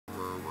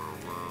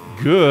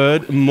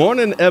Good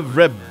morning,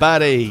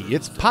 everybody.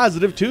 It's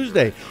Positive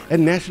Tuesday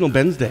and National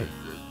Ben's Day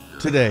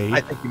today.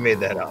 I think you made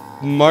that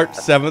up. March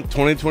 7th,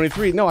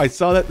 2023. No, I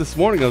saw that this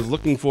morning. I was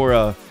looking for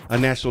a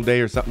national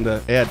day or something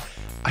to add.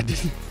 I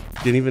didn't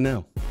even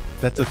know.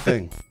 That's a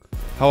thing.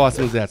 How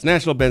awesome is that? It's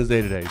National Ben's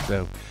Day today.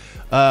 So,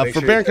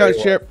 for Barron County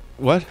Sheriff,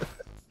 what?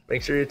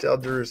 Make sure you tell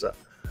Jerusa.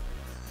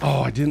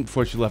 Oh, I didn't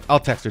before she left.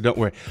 I'll text her, don't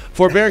worry.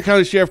 For Barron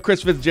County Sheriff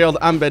Chris Fitzgerald,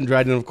 I'm Ben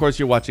Dryden. And of course,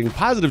 you're watching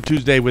Positive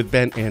Tuesday with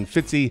Ben and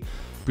Fitzy,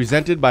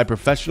 presented by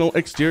Professional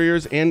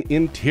Exteriors and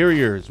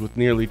Interiors. With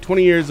nearly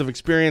 20 years of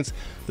experience,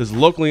 this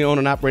locally owned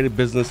and operated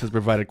business has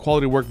provided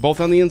quality work both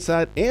on the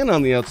inside and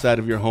on the outside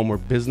of your home or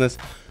business.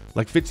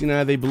 Like Fitzy and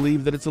I, they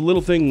believe that it's the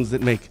little things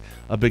that make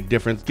a big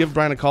difference. Give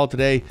Brian a call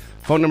today.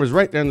 Phone number's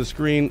right there on the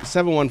screen,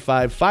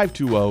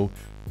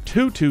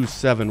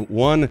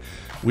 715-520-2271.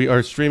 We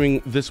are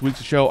streaming this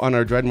week's show on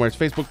our DrydenWire's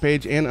Facebook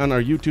page and on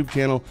our YouTube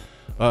channel.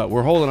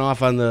 We're holding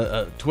off on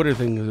the Twitter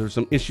thing. There's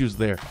some issues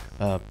there.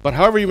 But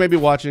however you may be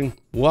watching,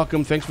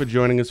 welcome. Thanks for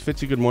joining us.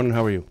 Fitzy, good morning.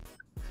 How are you?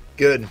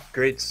 Good.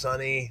 Great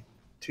sunny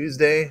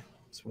Tuesday.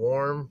 It's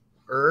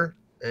warmer.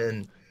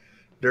 And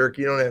Dirk,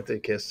 you don't have to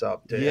kiss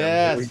up to him.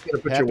 Yes. We're going to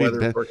put your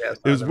weather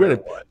forecast on. It was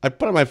weird. I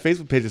put on my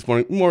Facebook page this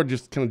morning, more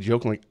just kind of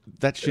joking, like,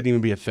 that shouldn't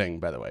even be a thing,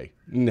 by the way.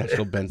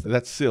 National Ben's Day.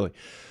 That's silly.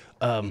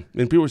 And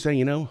people were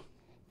saying, kind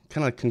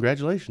of like,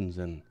 congratulations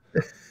and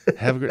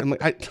have a great. I'm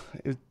like,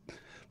 I'm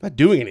not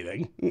doing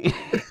anything.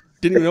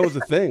 Didn't even know it was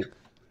a thing.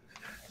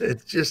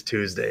 It's just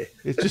Tuesday.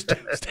 It's just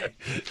Tuesday.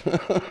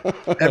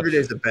 Every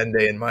day's a Ben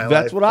day in my life.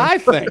 That's what I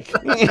think.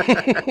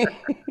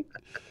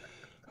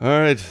 All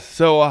right.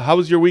 So, how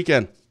was your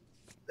weekend?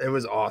 It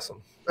was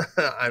awesome.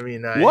 I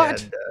mean,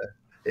 What?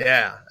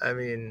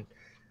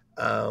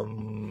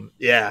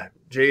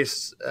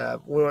 Jace,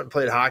 we went and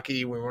played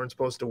hockey. We weren't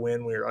supposed to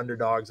win. We were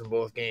underdogs in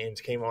both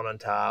games. Came out on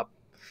top.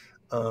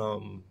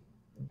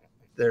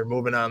 They're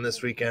moving on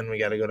this weekend. We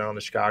got to go down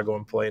to Chicago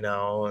and play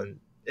now. And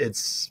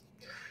the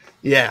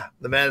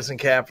Madison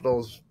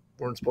Capitals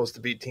weren't supposed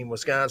to beat Team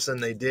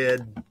Wisconsin. They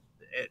did.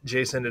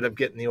 Jace ended up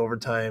getting the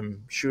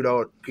overtime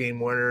shootout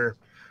game winner.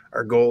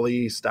 Our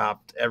goalie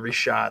stopped every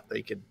shot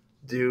they could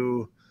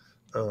do.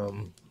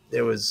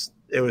 It was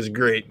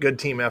great. Good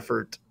team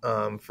effort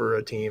for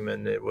a team,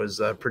 and it was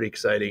pretty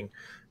exciting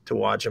to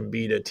watch them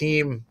beat a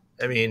team.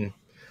 I mean,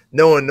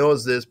 no one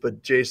knows this,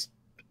 but Jace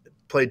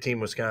played Team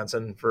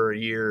Wisconsin for a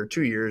year or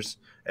 2 years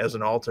as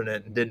an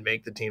alternate and didn't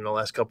make the team the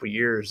last couple of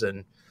years.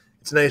 And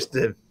it's nice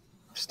to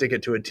stick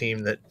it to a team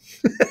that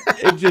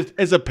it just,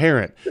 as a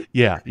parent,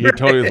 yeah, you're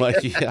totally like,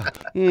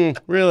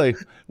 really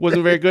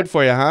wasn't very good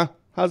for you, huh?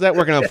 How's that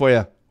working out for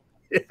you?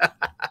 Yeah.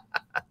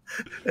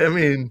 I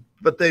mean,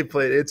 but they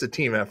played. It's a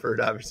team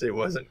effort. Obviously, it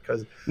wasn't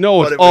because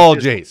it's all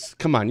Jace.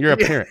 Come on, you're a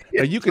parent.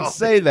 Yeah, now, you could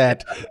say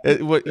that,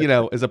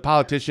 as a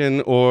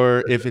politician,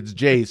 or if it's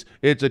Jace,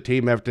 it's a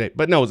team effort.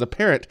 But no, as a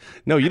parent,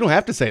 no, you don't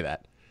have to say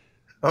that.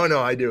 Oh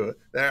no, I do.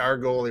 Our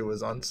goalie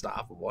was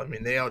unstoppable. I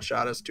mean, they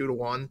outshot us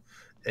 2-1,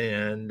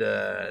 and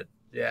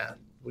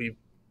we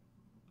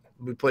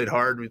played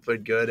hard. We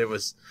played good. It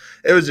was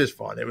just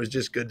fun. It was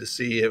just good to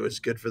see. It was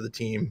good for the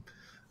team.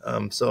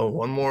 So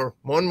one more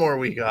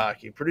week of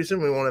hockey. Pretty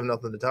soon we won't have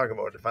nothing to talk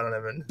about if I don't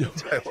have anything to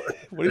talk about.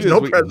 There's no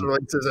press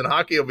releases and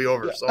hockey will be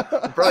over. So we'll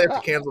probably have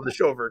to cancel the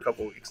show for a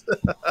couple weeks.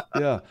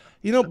 Yeah.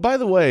 By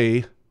the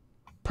way,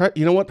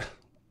 you know what? I'm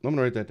going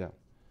to write that down.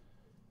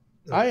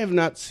 Okay. I have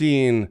not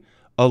seen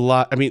a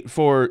lot. I mean,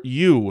 for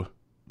the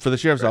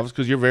sheriff's office,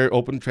 because you're very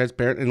open,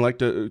 transparent, and like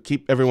to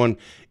keep everyone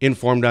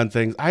informed on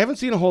things. I haven't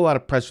seen a whole lot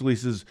of press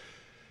releases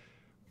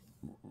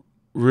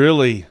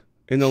really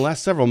in the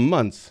last several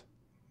months.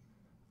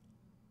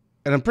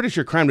 And I'm pretty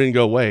sure crime didn't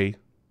go away.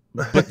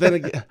 But then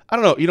again, I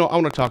don't know. I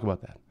want to talk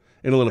about that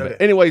in a little bit.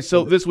 Anyway,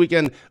 so this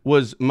weekend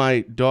was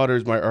my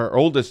daughter's, our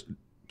oldest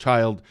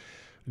child,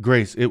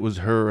 Grace. It was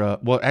her,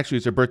 actually,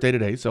 it's her birthday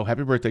today. So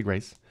happy birthday,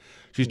 Grace.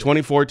 She's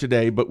 24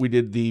 today, but we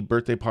did the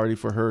birthday party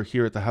for her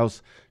here at the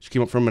house. She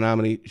came up from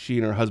Menominee. She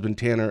and her husband,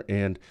 Tanner,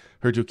 and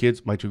her 2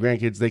 kids, my 2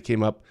 grandkids, they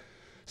came up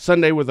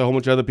Sunday with a whole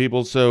bunch of other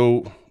people.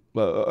 So,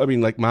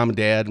 like mom and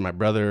dad and my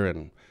brother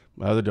and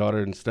my other daughter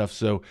and stuff.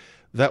 So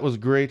that was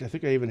great. I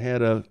think I even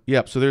had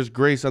so there's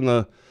Grace on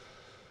the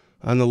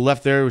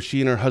left there with she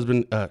and her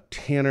husband,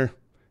 Tanner.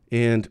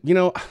 And,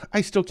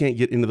 I still can't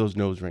get into those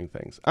nose ring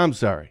things. I'm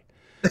sorry.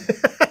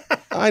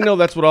 I know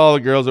that's what all the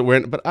girls are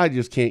wearing, but I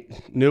just can't.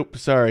 Nope,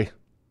 sorry.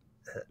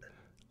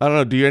 I don't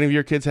know. Do any of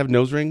your kids have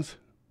nose rings?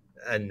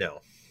 No.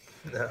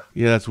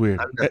 Yeah, that's weird.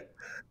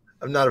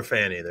 I'm not a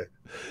fan either.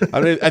 I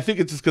mean, I think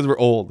it's just because we're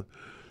old.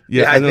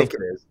 Yeah, I think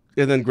it is.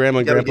 And then grandma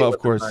and grandpa, of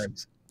course,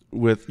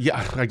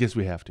 I guess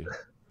we have to.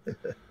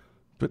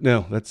 But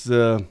no, that's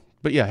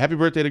but yeah, happy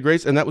birthday to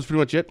Grace. And that was pretty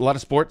much it. A lot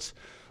of sports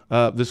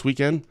this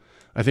weekend.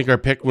 I think our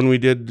pick when we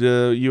did,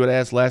 you had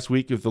asked last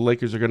week if the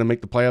Lakers are going to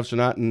make the playoffs or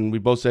not, and we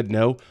both said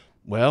no.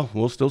 Well,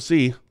 we'll still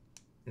see.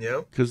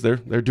 Yeah. Because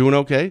they're doing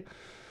okay.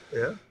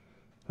 Yeah.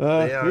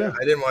 I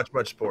didn't watch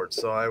much sports,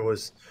 so I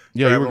was.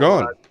 Yeah, you were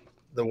gone.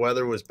 The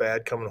weather was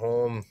bad coming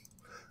home.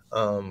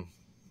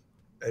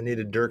 I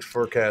needed Dirk's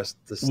forecast.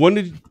 When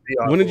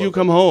did you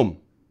come home?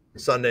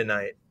 Sunday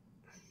night.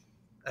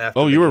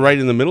 Oh, you were right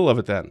in the middle of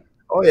it then.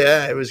 Oh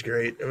yeah, it was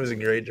great. It was a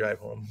great drive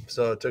home.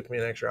 So it took me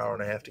an extra hour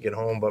and a half to get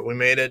home, but we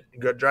made it. You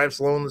got drive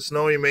slow in the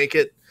snow, you make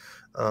it.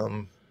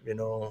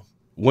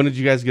 When did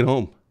you guys get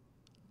home?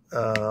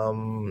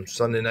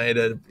 Sunday night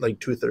at like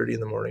 2:30 in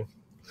the morning.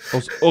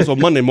 Also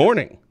Monday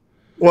morning.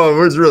 Well, it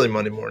was really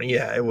Monday morning.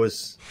 Yeah, it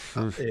was.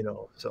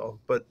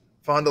 But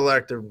Fond du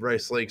Lac to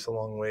Rice Lake's a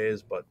long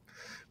ways, but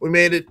we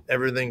made it.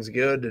 Everything's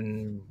good,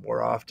 and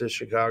we're off to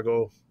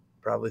Chicago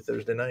probably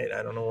Thursday night.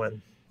 I don't know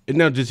when. And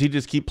now, does he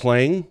just keep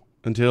playing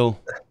until?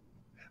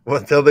 Well,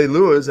 until they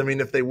lose. I mean,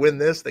 if they win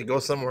this, they go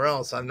somewhere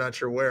else. I'm not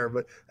sure where,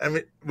 but I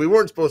mean, we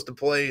weren't supposed to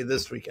play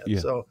this weekend. Yeah.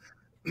 So,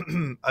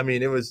 I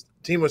mean, it was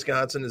Team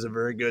Wisconsin is a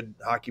very good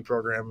hockey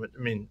program. I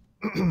mean,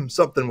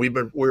 something we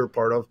were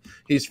part of.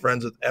 He's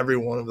friends with every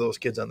one of those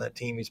kids on that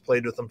team. He's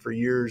played with them for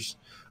years,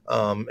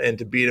 and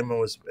to beat him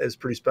is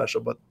pretty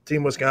special. But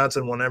Team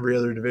Wisconsin won every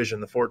other division: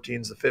 the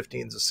 14s, the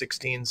 15s, the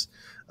 16s.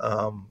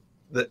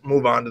 That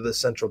move on to the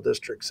central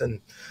districts.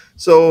 And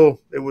so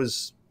it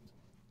was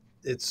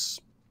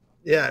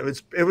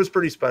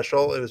pretty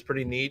special. It was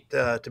pretty neat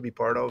to be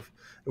part of.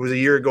 It was a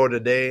year ago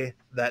today,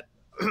 that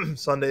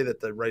Sunday,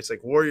 that the Rice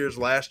Lake Warriors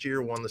last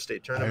year won the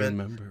state tournament.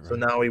 I remember, right. So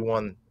now he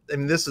won. I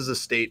mean, this is a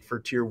state for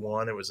Tier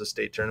 1. It was a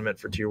state tournament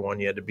for Tier 1.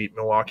 You had to beat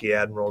Milwaukee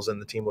Admirals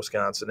and the Team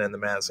Wisconsin and the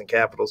Madison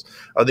Capitals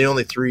are the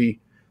only 3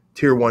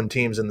 Tier 1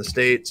 teams in the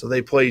state, so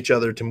they play each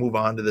other to move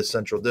on to the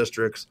central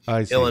districts.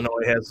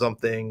 Illinois has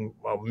something,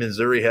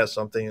 Missouri has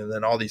something, and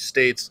then all these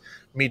states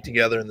meet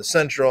together in the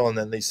central, and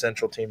then these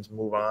central teams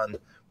move on.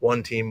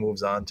 One team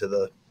moves on to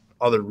the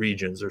other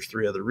regions. There's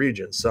 3 other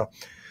regions. So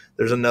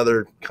there's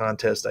another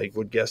contest, I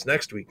would guess,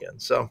 next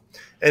weekend. So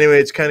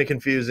anyway, it's kind of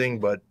confusing,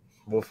 but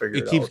we'll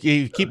figure it out.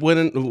 You keep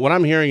winning. What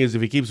I'm hearing is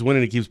if he keeps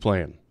winning, he keeps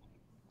playing.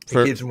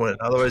 He keeps winning.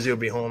 Otherwise, he'll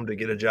be home to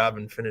get a job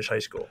and finish high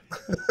school.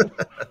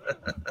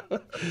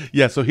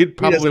 Yeah, so he'd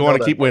probably want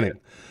to keep winning.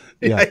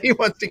 Yeah, he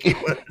wants to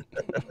keep winning.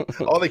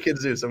 All the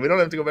kids do, so we don't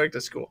have to go back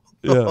to school.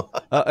 Yeah.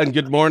 And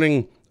good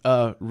morning,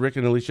 Rick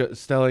and Alicia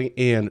Stelling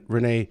and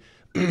Renee,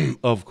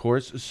 of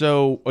course.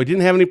 So I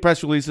didn't have any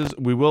press releases.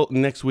 We will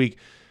next week.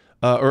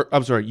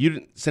 I'm sorry, you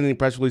didn't send any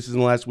press releases in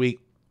the last week.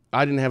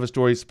 I didn't have a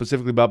story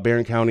specifically about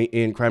Barron County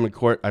and crime in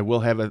court. I will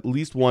have at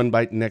least one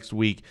by next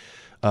week.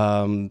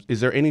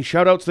 Is there any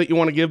shout-outs that you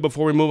want to give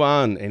before we move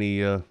on?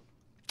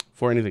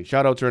 For anything?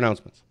 Shout-outs or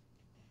announcements?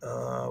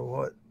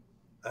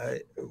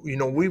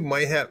 We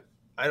might have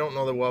 – I don't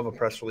know that we'll have a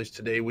press release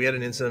today. We had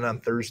an incident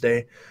on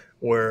Thursday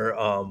where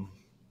a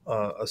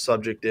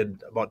subject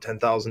did about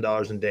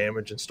 $10,000 in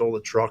damage and stole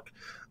a truck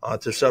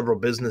to several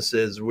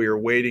businesses. We are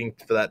waiting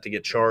for that to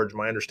get charged.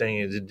 My understanding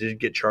is it did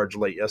get charged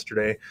late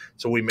yesterday,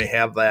 so we may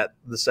have that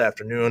this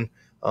afternoon.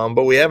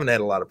 But we haven't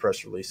had a lot of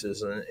press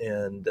releases,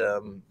 and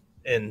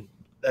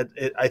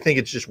I think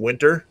it's just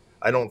winter.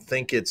 I don't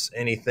think it's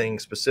anything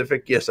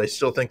specific. Yes, I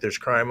still think there's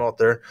crime out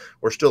there.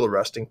 We're still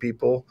arresting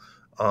people.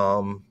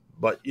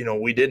 But,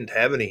 we didn't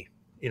have any,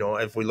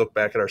 if we look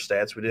back at our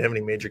stats, we didn't have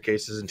any major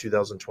cases in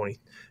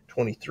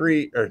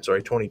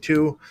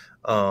 2022.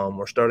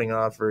 We're starting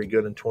off very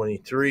good in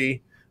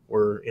 23.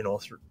 We're,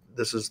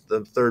 this is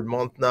the 3rd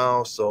month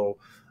now. So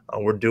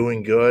we're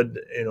doing good.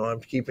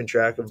 I'm keeping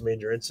track of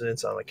major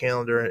incidents on my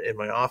calendar in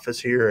my office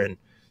here. And,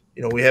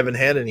 we haven't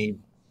had any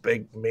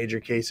big major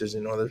cases.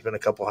 There's been a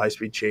couple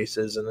high-speed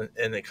chases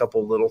and a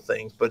couple little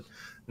things, but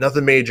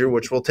nothing major,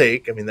 which we'll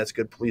take. I mean, that's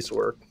good police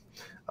work.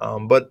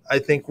 But I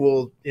think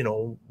we'll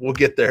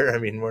get there. I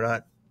mean,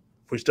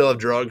 we still have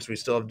drugs, we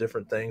still have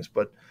different things,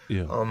 but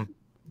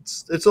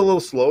it's a little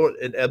slow.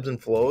 It ebbs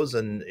and flows,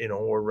 and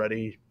we're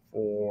ready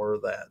for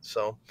that.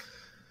 So,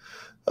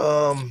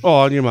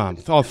 and your mom.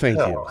 Oh, thank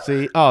you.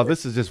 See,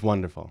 this is just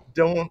wonderful.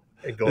 Don't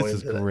go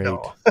this into is great.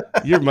 No.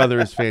 Your mother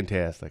is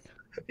fantastic.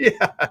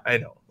 Yeah, I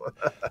know.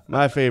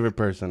 My favorite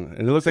person.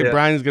 And it looks like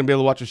Brian's going to be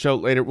able to watch the show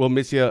later. We'll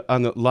miss you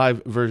on the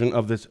live version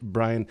of this,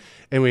 Brian.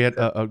 And we had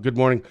a good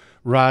morning,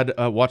 Rod,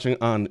 watching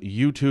on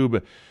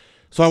YouTube.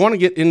 So I want to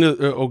get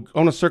into, I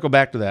want to circle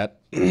back to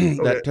that,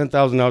 that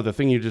 $10,000, the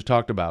thing you just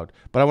talked about.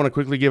 But I want to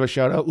quickly give a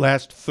shout out.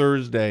 Last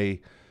Thursday,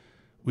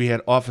 we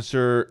had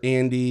Officer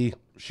Andy,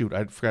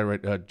 I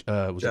forgot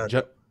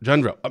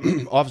Jundro,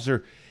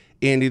 Officer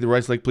Andy, the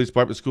Rice Lake Police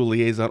Department School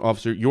Liaison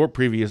Officer, your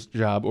previous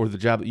job, or the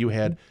job that you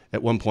had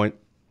at one point,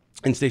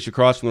 and Stacia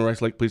Cross from the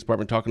Rice Lake Police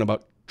Department, talking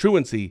about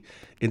truancy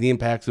and the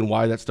impacts and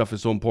why that stuff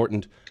is so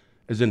important,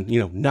 as in,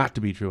 not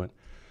to be truant.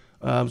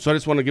 So I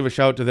just want to give a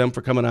shout out to them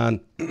for coming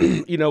on.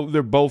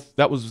 They're both,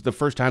 that was the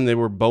first time they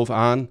were both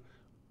on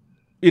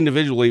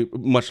individually,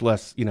 much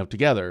less,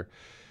 together.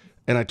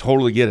 And I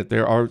totally get it.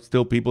 There are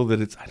still people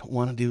that I don't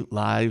want to do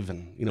live,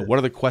 and what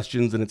are the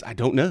questions? And I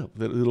don't know.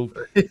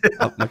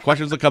 My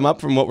questions will come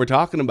up from what we're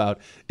talking about,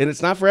 and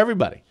it's not for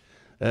everybody.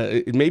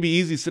 It may be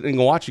easy sitting and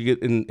watching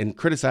it and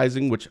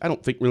criticizing, which I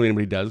don't think really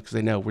anybody does, because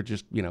they know we're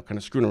just kind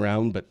of screwing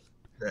around, but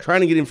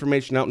trying to get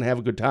information out and have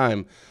a good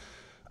time.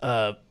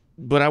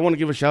 But I want to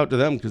give a shout out to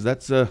them, because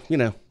that's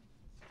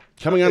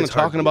coming on and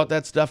talking about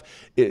that stuff,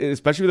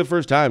 especially the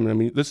first time. I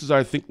mean, this is our,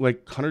 I think,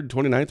 like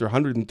 129th or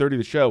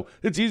 130th show.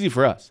 It's easy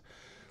for us.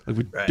 Like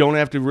we don't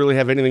have to really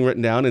have anything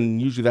written down,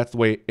 and usually that's the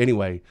way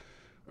anyway,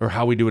 or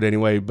how we do it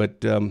anyway.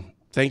 But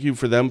thank you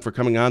for them for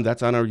coming on.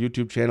 That's on our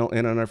YouTube channel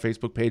and on our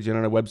Facebook page and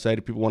on our website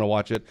if people want to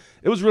watch it.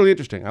 It was really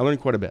interesting. I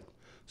learned quite a bit.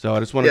 So I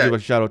just want to give a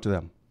shout out to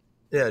them.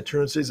 Yeah,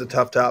 truancy is a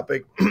tough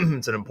topic.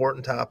 It's an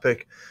important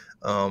topic,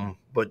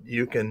 but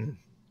you can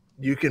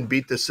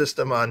beat the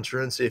system on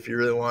truancy if you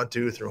really want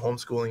to through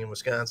homeschooling in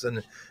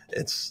Wisconsin.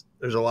 There's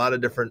a lot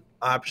of different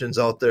options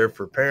out there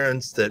for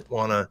parents that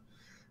want to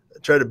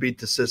try to beat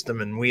the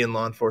system, and we in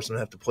law enforcement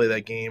have to play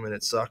that game, and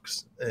it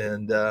sucks.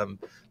 And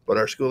but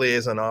our school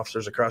liaison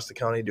officers across the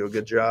county do a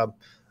good job,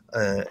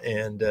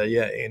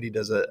 Andy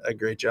does a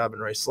great job in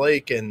Rice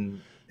Lake,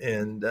 and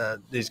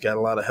he's got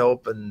a lot of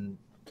help, and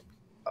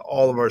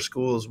all of our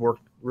schools work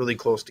really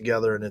close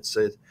together, and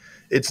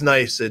it's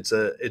nice. It's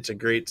a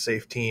great,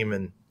 safe team,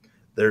 and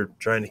they're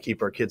trying to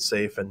keep our kids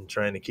safe and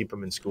trying to keep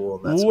them in school.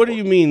 And that's what do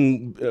you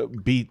mean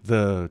beat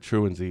the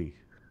truancy?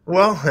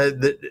 Well, I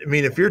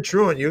mean, if you're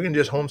truant, you can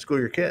just homeschool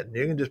your kid.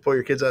 You can just pull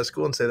your kids out of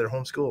school and say they're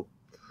homeschooled.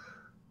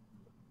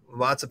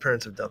 Lots of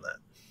parents have done that.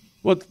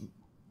 Well,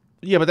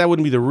 yeah, but that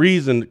wouldn't be the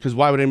reason, because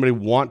why would anybody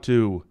want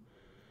to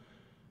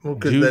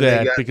do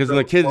that? Because then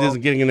the kid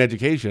isn't getting an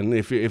education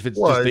if it's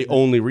just the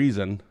only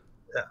reason.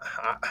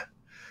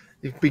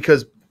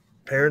 Because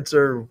parents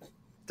are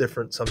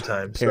different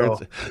sometimes.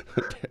 Parents,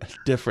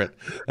 different.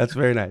 That's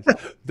very nice.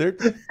 They're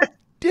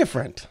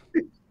different.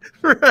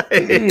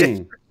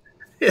 Right.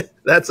 Yeah,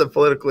 that's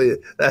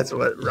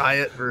what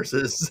Riot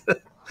versus.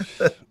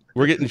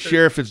 We're getting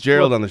Sheriff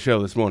Fitzgerald on the show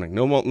this morning.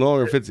 No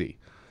longer Fitzy.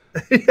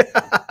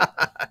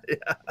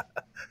 Yeah.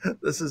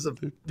 This is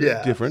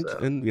different, so.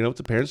 And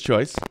it's a parent's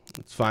choice.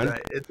 It's fine.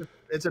 Right.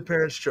 It's a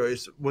parent's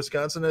choice.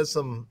 Wisconsin has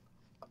some,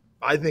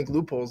 I think,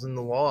 loopholes in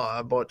the law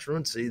about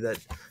truancy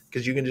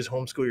because you can just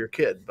homeschool your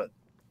kid, but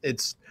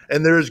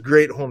and there is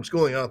great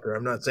homeschooling out there.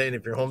 I'm not saying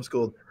if you're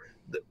homeschooled,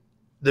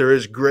 there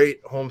is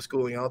great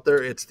homeschooling out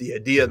there. It's the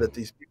idea that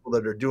these people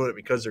that are doing it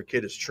because their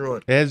kid is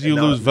truant. As you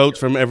lose votes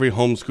from every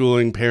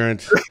homeschooling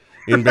parent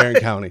in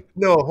Barron County.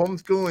 No,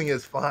 homeschooling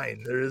is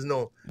fine. There is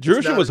no.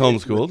 Jerusha was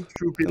homeschooled.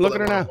 True people look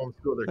at her now.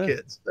 Homeschool their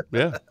kids.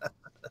 Yeah.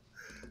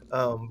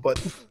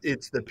 But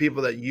it's the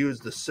people that use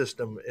the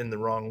system in the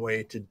wrong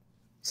way to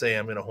say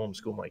I'm going to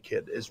homeschool my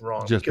kid is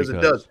wrong. Because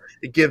it does.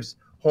 It gives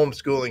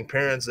homeschooling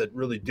parents that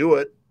really do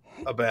it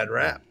a bad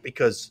rap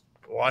because.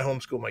 Well, I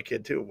homeschool my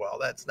kid too. Well,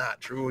 that's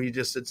not true. He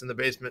just sits in the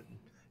basement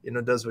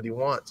and, does what he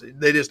wants.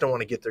 They just don't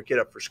want to get their kid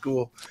up for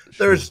school.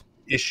 Sure. There's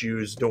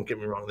issues. Don't get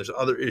me wrong. There's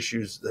other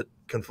issues that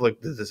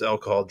conflict with this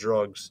alcohol,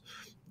 drugs,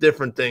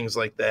 different things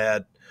like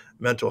that,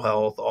 mental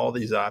health, all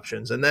these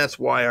options. And that's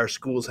why our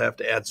schools have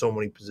to add so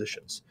many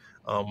positions,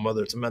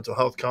 whether it's a mental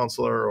health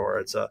counselor or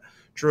it's a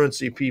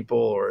truancy people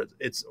or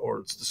it's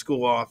the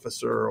school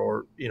officer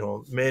or,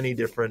 many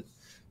different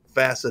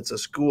facets. A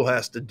school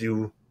has to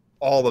do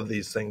all of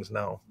these things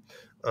now.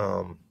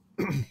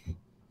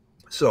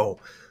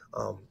 Schools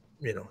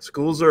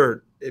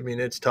are,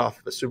 it's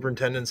tough. The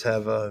superintendents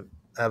have a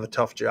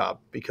tough job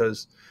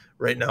because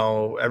right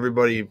now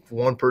if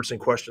one person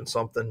questions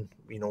something,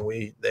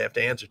 they have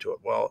to answer to it.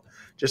 Well,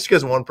 just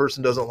because one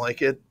person doesn't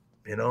like it,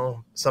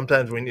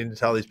 sometimes we need to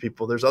tell these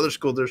people there's other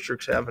school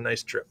districts have a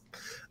nice trip.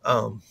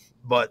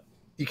 But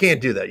you can't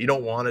do that. You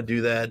don't want to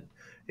do that.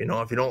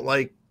 If you don't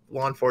like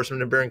law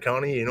enforcement in Barron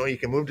County, you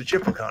can move to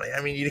Chippewa County.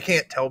 I mean, you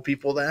can't tell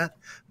people that,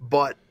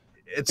 but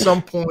at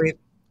some point,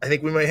 I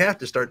think we might have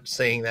to start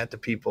saying that to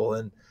people.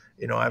 And,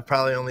 I've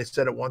probably only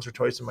said it once or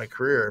twice in my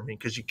career. I mean,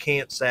 because you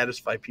can't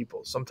satisfy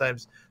people.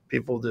 Sometimes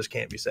people just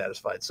can't be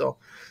satisfied. So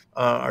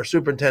our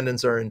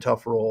superintendents are in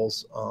tough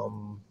roles,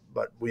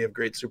 but we have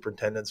great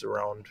superintendents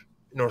around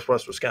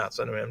Northwest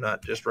Wisconsin. I mean, I'm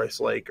not just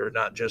Rice Lake or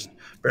not just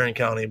Barron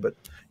County, but,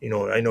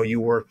 I know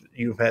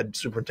you've had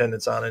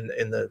superintendents on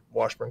in the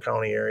Washburn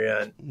County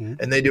area,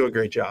 and they do a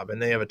great job,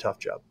 and they have a tough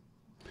job.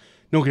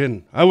 No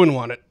kidding. I wouldn't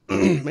want it.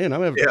 Man,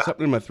 I'm having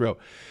something in my throat.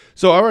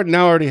 So I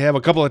already have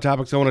a couple of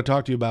topics I want to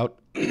talk to you about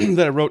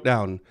that I wrote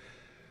down.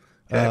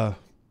 Okay.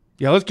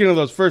 Let's get into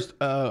those first.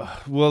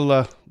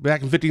 We'll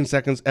back in 15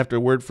 seconds after a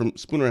word from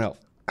Spooner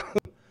Health.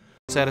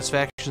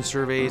 Satisfaction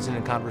surveys and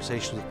in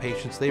conversations with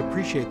patients, they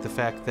appreciate the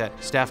fact that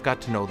staff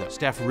got to know them.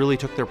 Staff really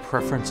took their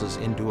preferences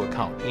into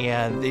account,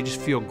 and they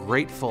just feel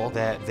grateful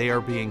that they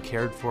are being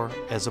cared for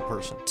as a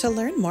person. To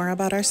learn more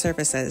about our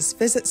services,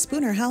 visit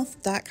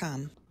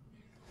spoonerhealth.com.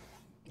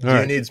 Do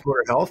you need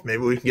Spooner Health?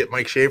 Maybe we can get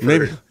Mike Schaefer.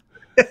 Maybe.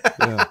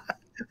 Yeah.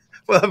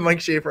 We'll have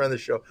Mike Schaefer on the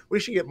show. We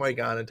should get Mike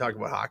on and talk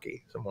about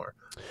hockey some more.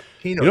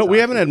 He knows. We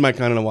haven't had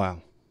Mike on in a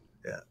while.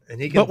 Yeah,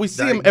 and he can. But we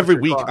see him every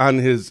week on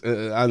his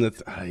on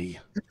the.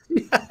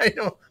 Yeah, I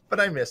know, but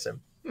I miss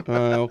him.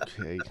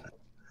 Okay.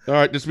 All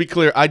right. Just to be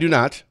clear, I do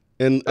not,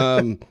 and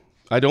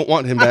I don't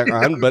want him back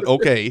on. But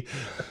okay.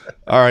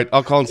 All right.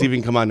 I'll call and see if he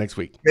can come on next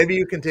week. Maybe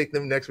you can take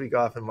them next week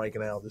off, and Mike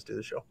and I will just do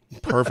the show.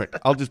 Perfect.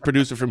 I'll just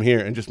produce it from here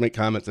and just make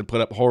comments and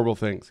put up horrible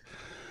things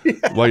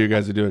while you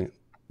guys are doing it.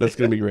 That's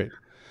going to be great.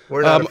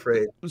 We're not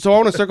afraid. So I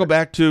want to circle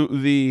back to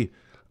the,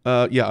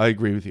 yeah, I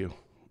agree with you,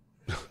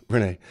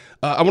 Renee.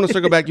 I want to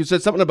circle back. You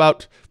said something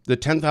about the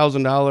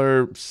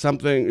 $10,000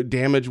 something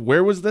damage.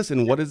 Where was this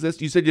and what is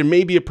this? You said there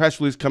may be a press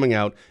release coming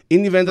out.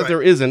 In the event that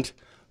there isn't,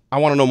 I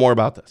want to know more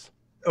about this.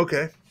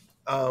 Okay.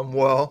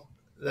 Well,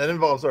 that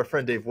involves our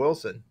friend Dave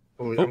Wilson,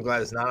 who I'm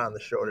glad is not on the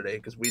show today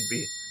because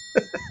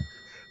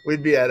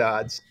we'd be at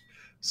odds.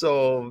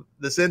 So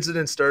this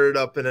incident started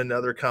up in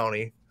another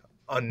county.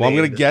 Well, I'm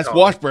going to guess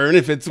Washburn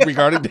if it's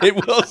regarding Dave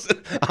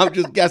Wilson. I'm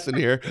just guessing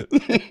here.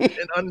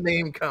 An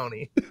unnamed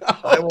county.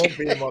 I won't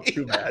beat him up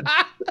too bad.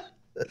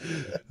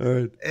 All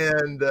right.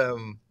 And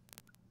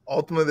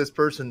ultimately, this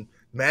person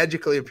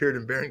magically appeared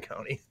in Barron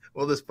County.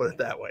 We'll just put it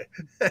that way.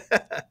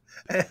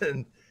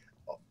 And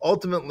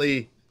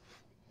ultimately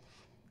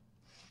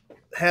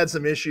had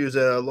some issues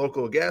at a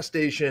local gas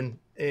station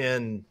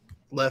and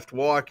left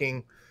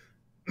walking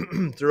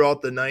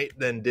throughout the night,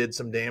 then did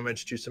some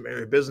damage to some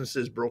area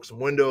businesses, broke some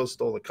windows,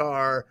 stole a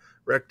car,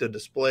 wrecked a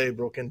display,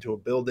 broke into a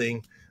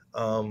building.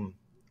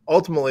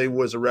 Ultimately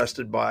was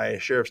arrested by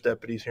sheriff's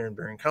deputies here in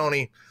Barron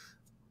County.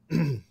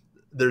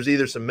 There's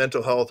either some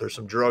mental health or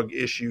some drug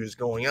issues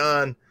going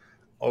on.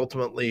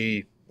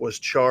 Ultimately was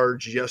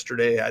charged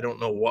yesterday. I don't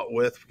know what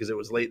with because it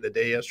was late in the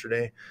day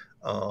yesterday,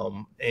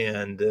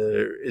 and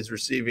is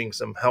receiving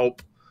some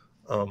help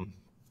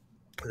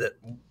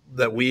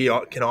that we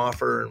can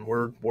offer and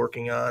we're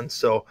working on.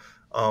 So,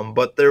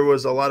 but there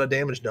was a lot of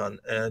damage done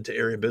to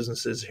area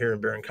businesses here in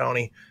Barron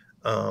County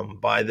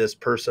by this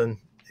person,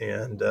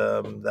 and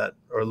that,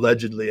 or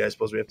allegedly, I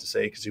suppose we have to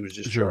say, because he was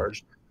just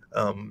charged.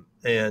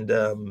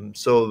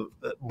 So,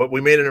 but we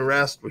made an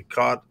arrest.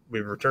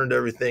 We've returned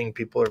everything.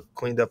 People have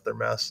cleaned up their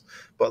mess.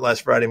 But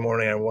last Friday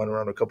morning, I went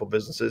around a couple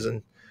businesses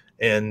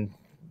and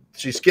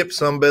she skipped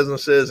some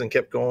businesses and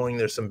kept going.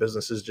 There's some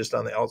businesses just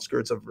on the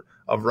outskirts of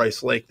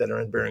Rice Lake that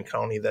are in Barron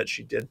County that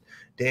she did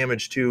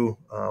damage to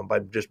by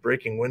just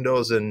breaking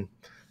windows, and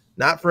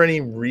not for any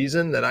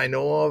reason that I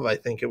know of. I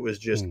think it was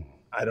just,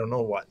 I don't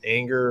know what,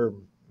 anger,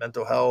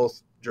 mental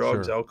health,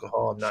 drugs,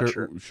 alcohol. I'm not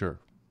sure. Sure.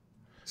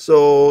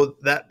 So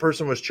that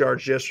person was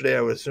charged yesterday,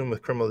 I would assume,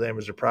 with criminal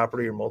damage to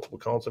property or multiple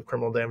counts of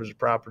criminal damage to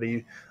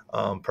property,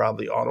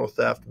 probably auto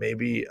theft,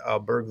 maybe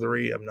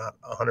burglary. I'm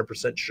not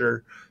 100%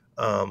 sure.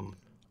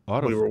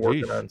 We were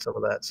working on some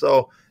of that.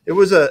 So it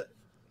was a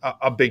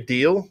big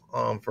deal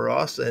for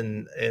us.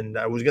 And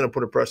I was going to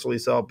put a press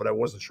release out, but I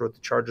wasn't sure what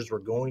the charges were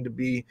going to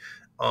be.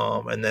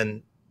 And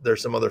then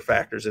there's some other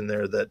factors in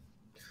there that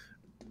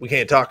we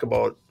can't talk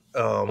about,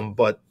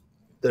 but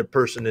the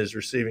person is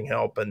receiving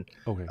help and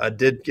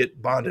did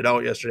get bonded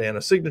out yesterday on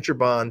a signature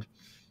bond.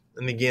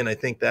 And again, I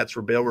think that's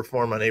where bail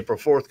reform on April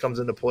 4th comes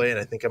into play. And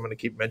I think I'm going to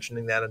keep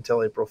mentioning that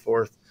until April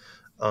 4th,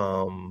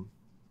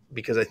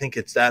 because I think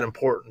it's that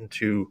important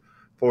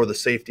for the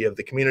safety of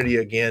the community,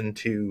 again,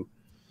 to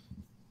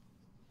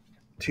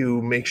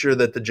make sure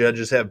that the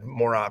judges have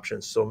more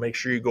options. So make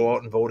sure you go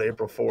out and vote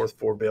April 4th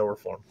for bail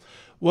reform.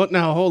 Well,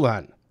 now hold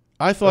on.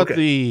 I thought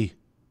the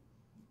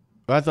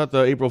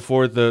April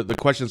 4th, the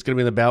question that's going to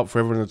be in the ballot for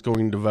everyone that's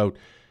going to vote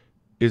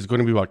is going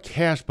to be about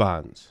cash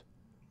bonds.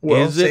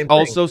 Well, is it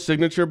also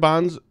signature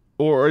bonds,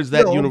 or is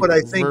that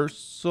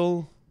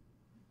universal?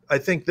 I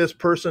think this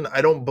person,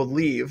 I don't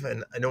believe,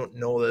 and I don't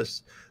know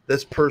this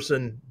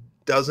person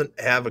doesn't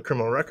have a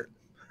criminal record.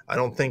 I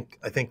think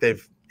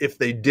if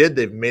they did,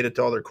 they've made it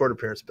to all their court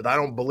appearances, but I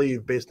don't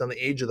believe, based on the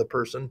age of the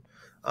person,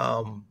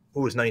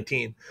 who was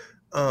 19,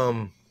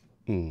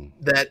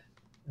 that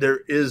there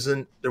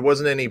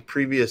wasn't any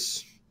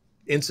previous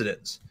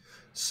incidents.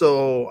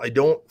 So I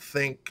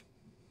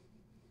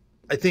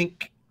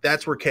think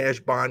that's where cash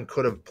bond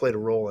could have played a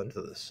role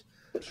into this.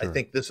 Sure. I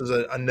think this is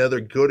another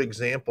good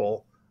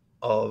example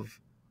of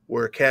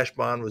where a cash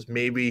bond was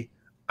maybe,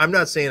 I'm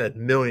not saying $1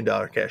 million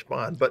cash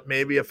bond, but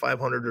maybe a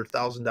 $500 or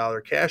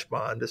 $1,000 cash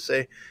bond to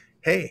say,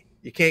 hey,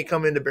 you can't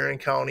come into Barron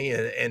County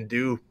and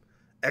do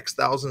X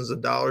thousands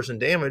of dollars in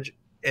damage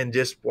and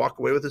just walk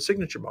away with a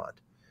signature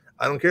bond.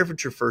 I don't care if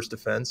it's your first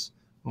offense.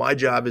 My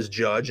job as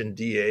judge and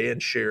DA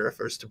and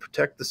sheriff is to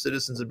protect the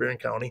citizens of Barron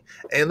County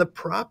and the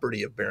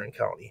property of Barron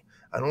County.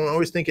 I don't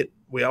always think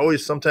we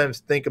always sometimes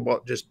think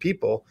about just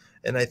people,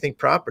 and I think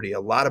property. A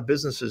lot of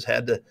businesses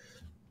had to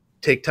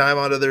take time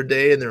out of their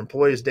day and their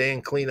employees' day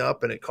and clean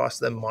up, and it costs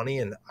them money.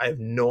 And I have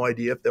no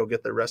idea if they'll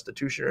get their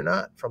restitution or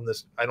not from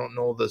this. I don't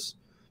know this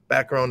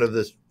background of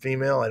this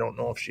female. I don't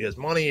know if she has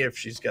money, if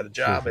she's got a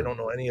job. I don't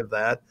know any of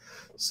that.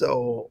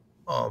 So,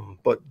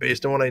 but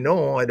based on what I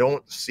know, I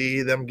don't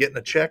see them getting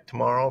a check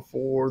tomorrow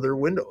for their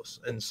windows.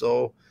 And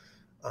so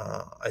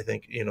I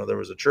think, there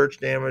was a church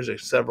damage,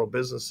 there's several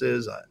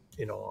businesses. I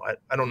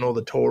don't know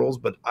the totals,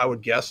 but I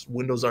would guess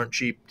windows aren't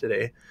cheap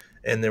today.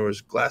 And there was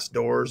glass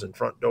doors and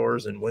front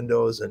doors and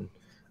windows, and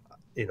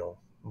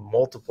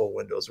multiple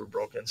windows were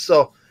broken.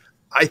 So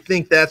I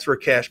think that's where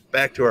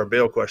back to our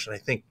bail question, I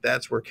think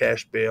that's where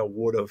cash bail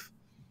would have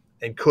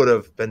and could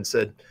have been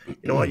said, you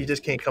know what, you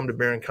just can't come to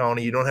Barron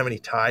County. You don't have any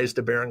ties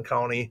to Barron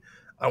County.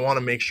 I want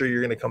to make sure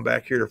you're going to come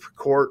back here for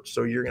court,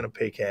 so you're going to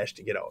pay cash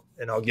to get out.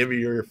 And I'll give you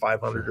your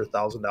 $500 or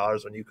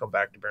 $1,000 when you come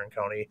back to Barron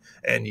County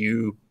and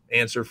you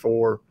answer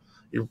for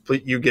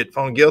you get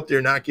found guilty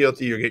or not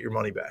guilty, you get your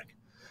money back.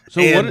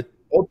 So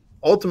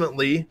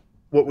ultimately,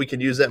 what we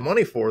can use that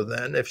money for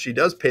then, if she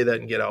does pay that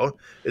and get out,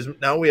 is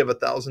now we have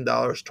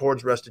 $1,000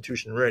 towards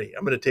restitution ready.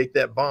 I'm going to take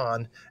that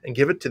bond and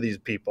give it to these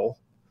people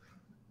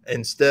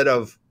instead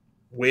of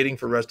waiting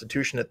for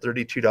restitution at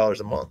 $32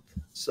 a month.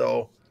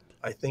 So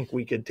I think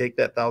we could take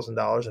that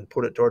 $1,000 and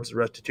put it towards the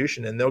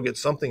restitution, and they'll get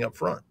something up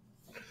front.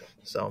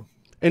 So,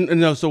 and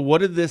no, so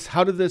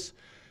how did this,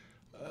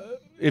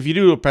 if you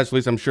do a press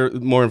release, I'm sure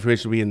more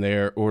information will be in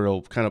there, or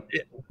it'll kind of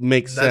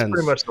make sense. That's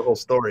pretty much the whole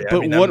story.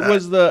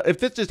 But if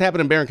this just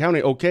happened in Barron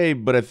County, okay,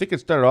 but I think it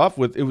started off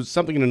with, it was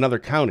something in another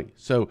county.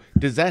 So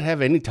does that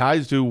have any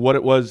ties to what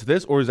it was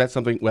or is that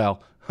something,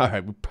 well, all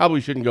right, we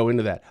probably shouldn't go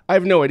into that. I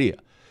have no idea.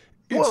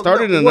 It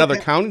started in another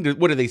county.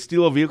 What, did they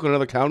steal a vehicle in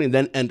another county and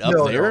then end up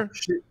there?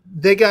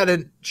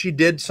 No. She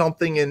did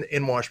something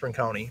in Washburn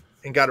County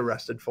and got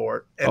arrested for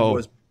it and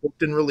was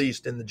booked and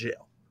released in the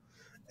jail.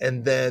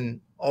 And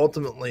then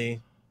ultimately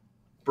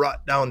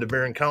brought down to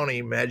Barron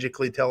County,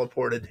 magically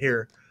teleported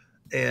here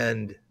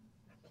and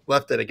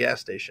left at a gas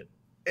station.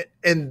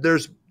 And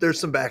there's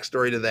some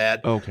backstory to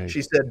that. Okay.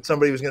 She said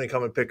somebody was going to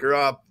come and pick her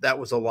up. That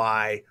was a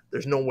lie.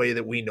 There's no way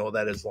that we know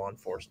that as law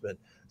enforcement.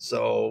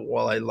 So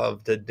while I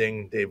love to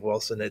ding Dave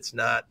Wilson, it's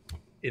not,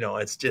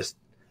 it's just,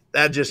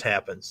 that just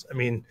happens. I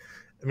mean,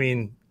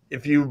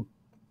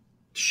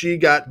 she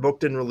got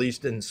booked and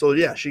released. And so,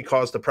 yeah, she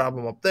caused a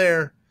problem up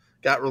there,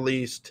 got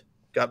released,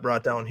 got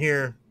brought down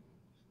here,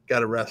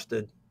 got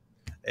arrested,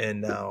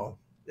 and now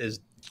is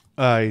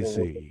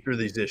through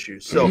these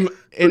issues. So,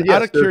 and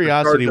out of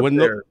curiosity,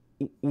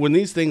 when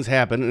these things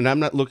happen, and I'm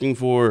not looking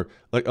for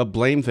like a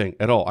blame thing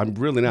at all, I'm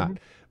really not.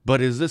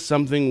 But is this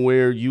something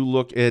where you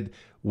look at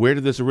where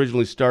did this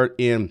originally start,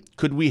 and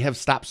could we have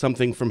stopped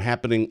something from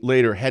happening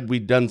later had we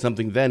done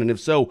something then? And if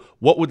so,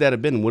 what would that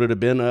have been? Would it have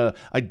been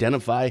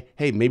identify,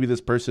 hey, maybe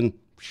this person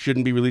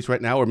shouldn't be released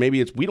right now, or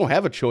maybe it's we don't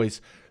have a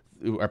choice.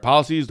 Our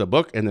policy is to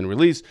book and then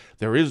release.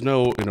 There is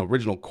no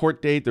original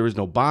court date. There is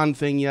no bond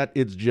thing yet.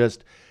 It's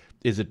just,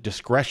 is it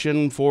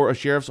discretion for a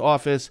sheriff's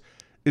office?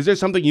 Is there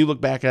something you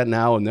look back at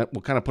now, and that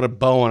will kind of put a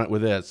bow on it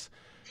with this,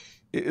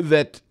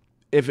 that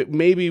if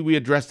maybe we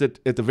addressed it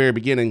at the very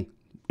beginning,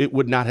 it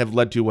would not have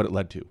led to what it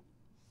led to?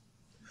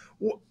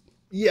 Well,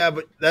 yeah,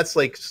 but that's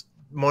like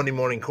Monday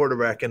morning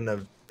quarterback in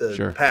the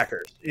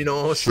Packers,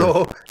 Sure.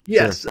 So,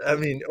 yes, sure. I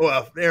mean,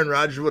 well, if Aaron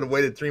Rodgers would have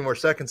waited 3 more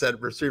seconds,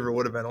 that receiver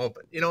would have been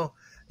open,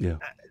 Yeah.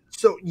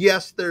 So,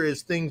 yes, there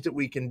is things that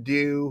we can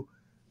do.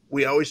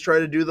 We always try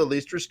to do the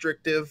least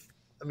restrictive.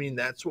 I mean,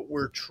 that's what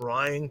we're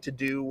trying to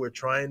do. We're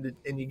trying to,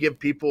 and you give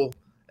people,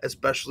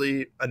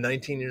 especially a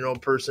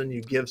 19-year-old person,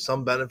 you give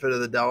some benefit of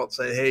the doubt,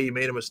 say, hey, you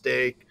made a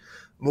mistake,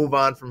 move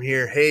on from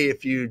here. Hey,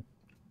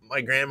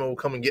 my grandma will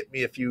come and get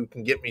me if you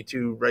can get me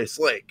to Rice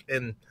Lake,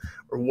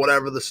 or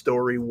whatever the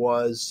story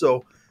was.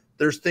 So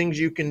there's things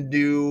you can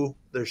do.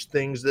 There's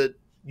things that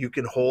you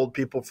can hold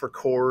people for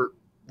court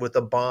with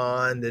a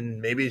bond,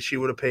 and maybe she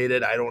would have paid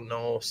it. I don't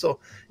know. So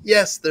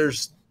yes,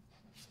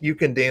 you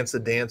can dance the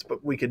dance,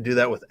 but we could do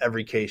that with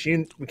every case.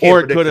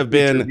 Or it could have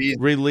been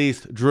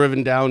released,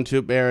 driven down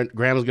to Barron.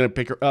 Grandma's going to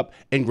pick her up,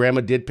 and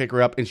Grandma did pick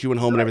her up, and she went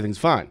home, and everything's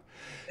fine.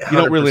 You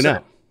don't really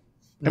know.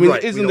 I mean,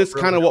 isn't this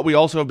kind of what we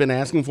also have been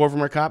asking for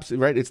from our cops,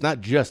 right? It's not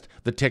just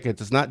the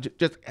tickets. It's not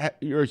just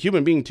you're a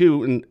human being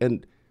too,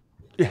 and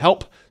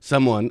help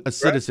someone, a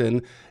citizen.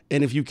 Right.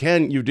 And if you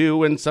can, you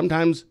do. And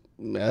sometimes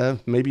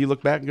maybe you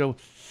look back and go,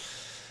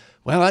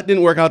 well, that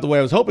didn't work out the way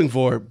I was hoping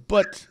for.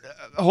 But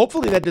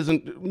hopefully that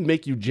doesn't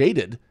make you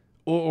jaded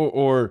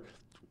or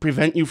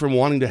prevent you from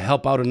wanting to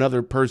help out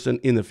another person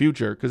in the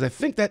future. Because I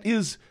think that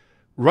is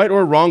right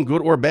or wrong,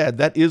 good or bad.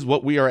 That is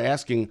what we are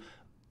asking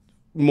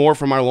more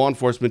from our law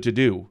enforcement to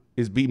do,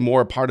 is be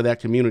more a part of that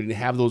community and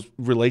have those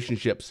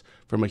relationships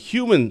from a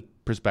human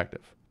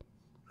perspective.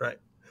 Right.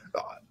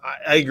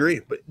 I agree,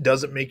 but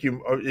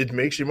it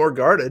makes you more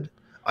guarded.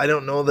 I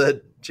don't know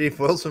that Chief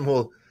Wilson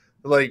will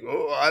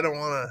I don't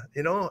want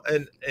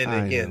to, and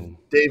again,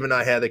 Dave and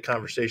I had a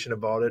conversation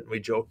about it, and we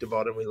joked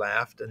about it, and we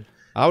laughed. And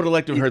I would have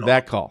liked to have heard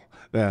that call.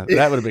 Yeah,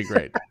 that would have been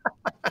great.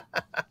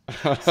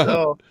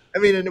 So, I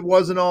mean, and it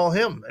wasn't all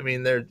him. I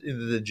mean,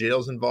 the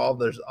jail's involved.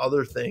 There's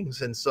other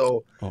things, and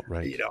so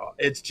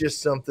it's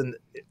just something.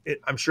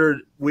 I'm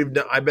sure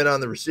I've been on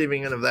the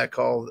receiving end of that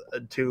call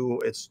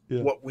too. It's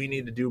what we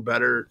need to do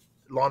better.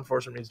 Law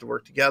enforcement needs to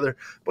work together,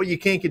 but you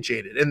can't get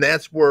jaded, and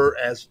that's where,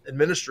 as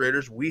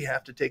administrators, we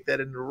have to take that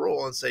into the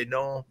role and say,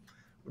 no,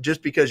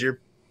 just because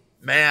you're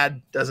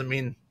mad doesn't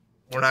mean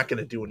we're not going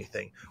to do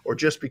anything, or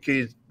just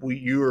because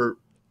you're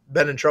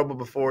been in trouble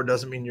before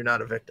doesn't mean you're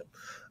not a victim.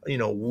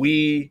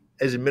 We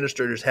as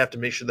administrators have to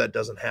make sure that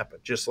doesn't happen,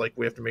 just like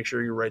we have to make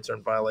sure your rights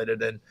aren't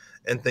violated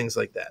and things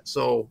like that.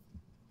 So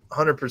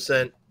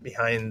 100%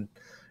 behind,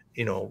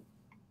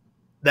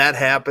 that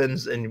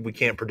happens, and we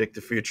can't predict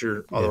the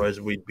future.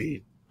 Otherwise we'd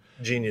be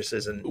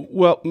geniuses. And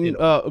well,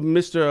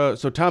 Mr.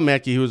 So Tom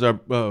Mackey, who was our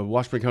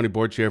Washburn County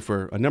Board Chair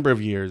for a number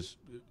of years,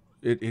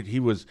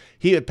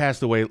 he had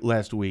passed away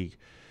last week,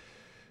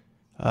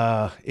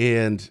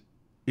 and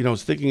I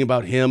was thinking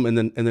about him, and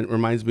then it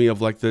reminds me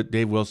of like the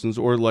Dave Wilsons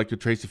or like the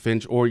Tracy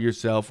Finch or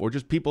yourself or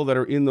just people that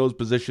are in those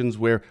positions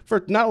where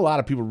not a lot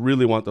of people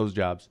really want those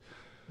jobs,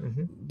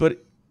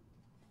 but.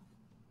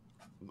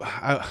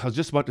 I was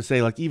just about to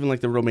say, like, even like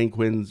the Romaine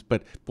Quinns,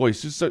 but boy, as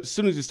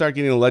soon as you start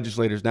getting the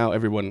legislators now,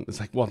 everyone is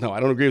like, well, no, I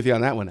don't agree with you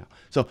on that one now.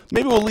 So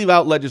maybe we'll leave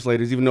out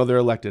legislators, even though they're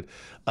elected.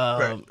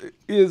 Right.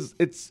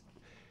 It's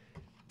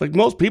like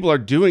most people are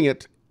doing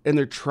it, and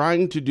they're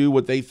trying to do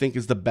what they think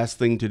is the best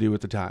thing to do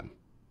at the time.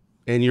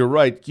 And you're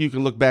right. You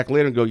can look back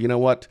later and go, you know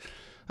what?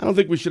 I don't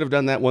think we should have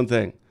done that one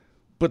thing.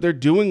 But they're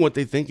doing what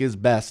they think is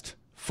best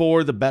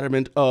for the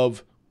betterment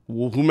of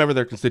whomever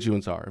their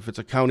constituents are. If it's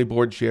a county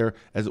board chair,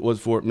 as it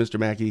was for Mr.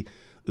 Mackey,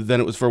 then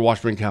it was for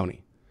Washburn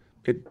County.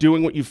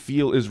 Doing what you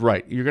feel is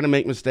right. You're going to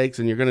make mistakes,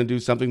 and you're going to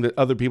do something that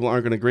other people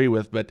aren't going to agree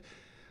with, but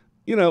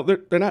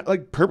they're not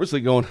like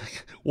purposely going,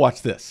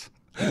 watch this.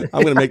 I'm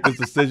going to make this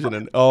decision,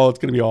 and it's going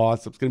to be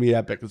awesome. It's going to be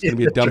epic. It's going to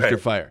be a dumpster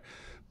fire.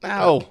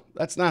 No,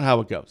 that's not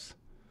how it goes.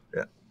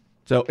 Yeah.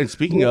 So, and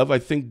speaking of, I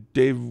think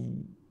Dave,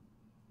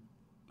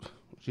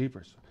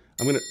 jeepers.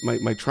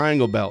 My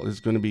triangle belt is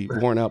going to be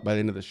worn out by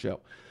the end of the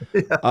show.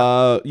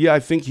 I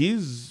think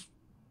he's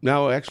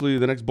now actually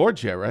the next board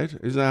chair, right?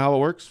 Isn't that how it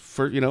works?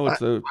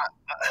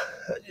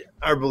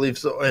 Our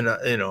beliefs, and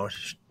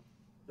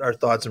our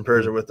thoughts and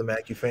prayers are with the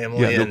Mackey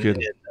family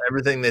and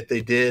everything that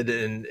they did,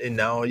 and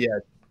now,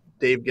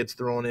 Dave gets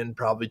thrown in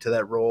probably to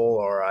that role,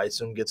 or I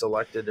assume gets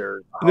elected,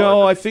 or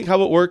no. I think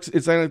how it works,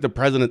 it's kind of like the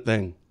president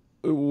thing,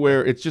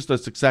 where it's just a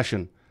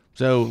succession.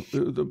 So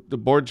the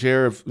board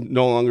chair, if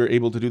no longer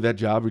able to do that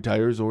job,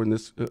 retires, or in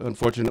this,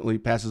 unfortunately,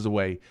 passes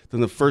away. Then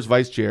the first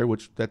vice chair,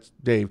 which that's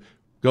Dave,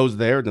 goes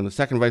there. Then the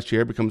second vice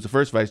chair becomes the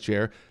first vice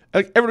chair.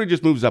 Everybody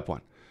just moves up one.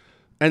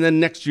 And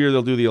then next year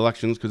they'll do the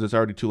elections because it's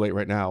already too late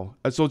right now.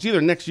 So it's either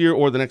next year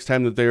or the next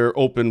time that they're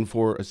open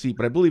for a seat.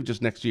 But I believe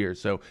just next year.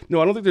 So,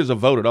 no, I don't think there's a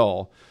vote at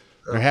all.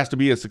 There has to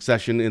be a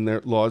succession in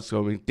their laws.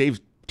 So, I mean, Dave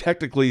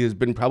technically has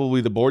been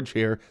probably the board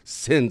chair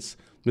since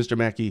Mr.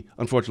 Mackey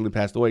unfortunately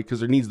passed away, because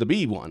there needs to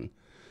be one.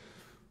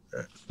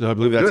 So I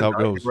believe that's how it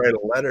goes. Write a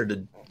letter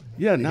to.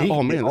 Yeah. No.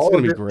 Oh man, this is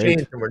gonna be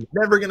great. We're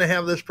never gonna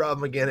have this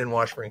problem again in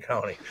Washburn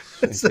County.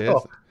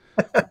 So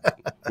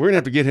we're gonna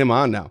have to get him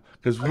on now,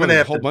 because we're gonna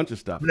have a whole bunch of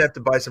stuff. I'm gonna have to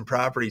buy some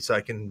property so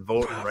I can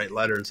vote and write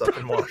letters up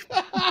in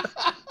Washburn.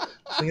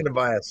 I'm gonna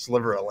buy a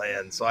sliver of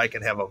land so I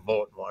can have a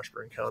vote in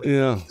Washburn County.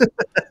 Yeah.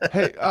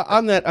 Hey,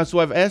 on that, so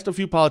I've asked a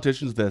few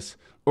politicians this,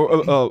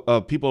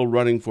 or people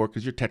running for,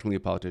 because you're technically a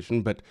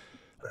politician, but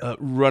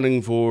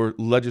running for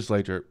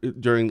legislature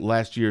during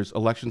last year's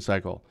election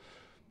cycle.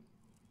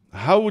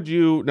 How would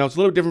you, now it's a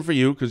little different for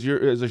you because you're,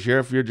 as a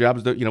sheriff, your job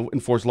is to,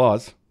 enforce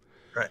laws.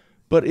 Right.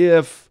 But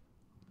if,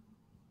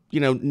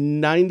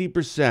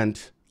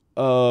 90%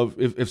 of,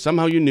 if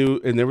somehow you knew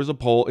and there was a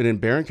poll, and in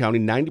Barron County,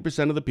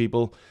 90% of the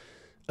people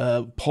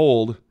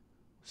polled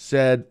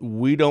said,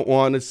 we don't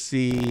want to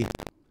see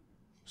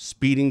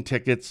speeding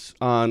tickets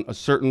on a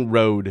certain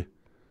road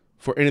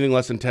for anything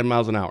less than 10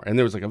 miles an hour. And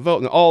there was like a vote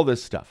and all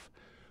this stuff.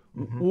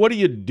 Mm-hmm. What do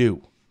you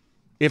do?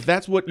 If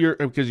that's what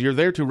because you're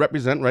there to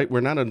represent, right? We're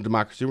not a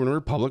democracy, we're a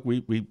republic.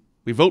 We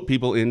vote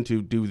people in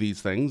to do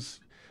these things.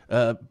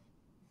 But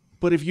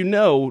if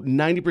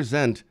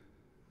 90%,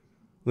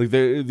 like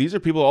these are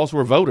people who also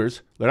were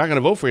voters, they're not going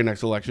to vote for your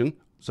next election.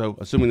 So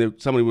assuming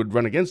that somebody would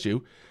run against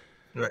you.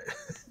 Right.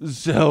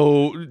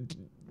 So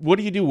what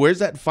do you do? Where's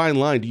that fine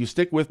line? Do you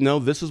stick with, no,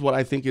 this is what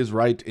I think is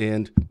right,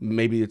 and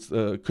maybe it's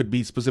could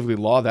be specifically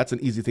law? That's an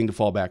easy thing to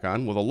fall back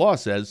on. Well, the law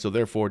says, so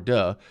therefore,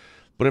 duh.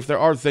 But if there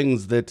are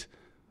things that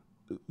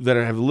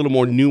have a little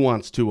more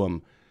nuance to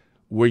them,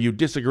 where you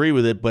disagree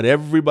with it, but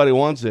everybody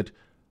wants it,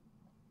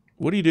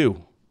 what do you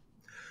do?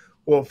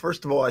 Well,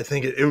 first of all, I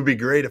think it would be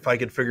great if I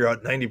could figure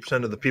out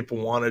 90% of the people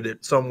wanted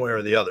it some way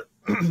or the other.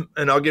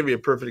 And I'll give you a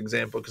perfect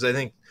example, because I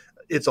think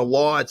it's a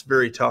law. It's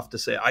very tough to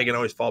say. I can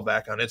always fall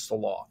back on it's the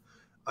law.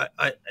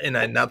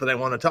 Not that I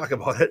want to talk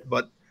about it,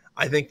 but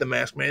I think the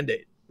mask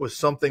mandate was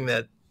something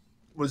that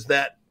was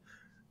that,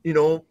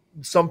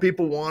 some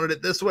people wanted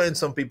it this way and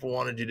some people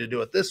wanted you to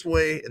do it this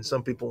way and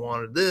some people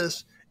wanted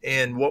this.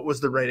 And what was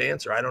the right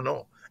answer? I don't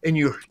know. And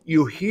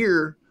you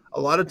hear a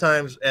lot of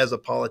times as a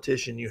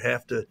politician, you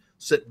have to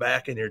sit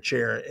back in your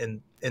chair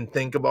and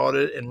think about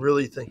it and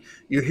really think.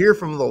 You hear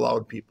from the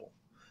loud people.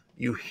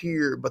 You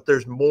hear, but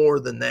there's more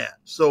than that.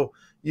 So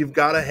you've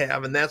got to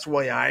have, and that's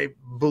why I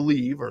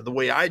believe, or the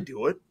way I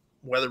do it,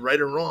 whether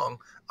right or wrong,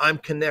 I'm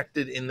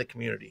connected in the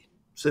community.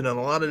 Sit on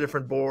a lot of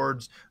different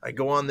boards. I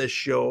go on this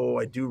show.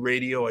 I do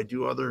radio. I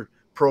do other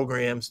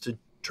programs to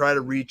try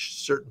to reach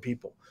certain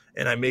people.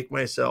 And I make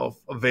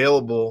myself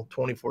available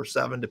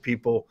 24/7 to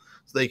people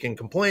so they can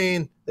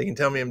complain. They can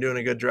tell me I'm doing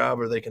a good job,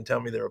 or they can tell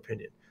me their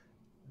opinion.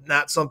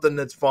 Not something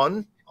that's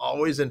fun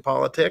always in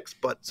politics,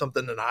 but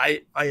something that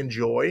I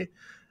enjoy.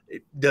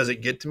 Does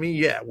it get to me?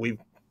 Yeah.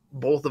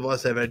 Both of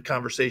us have had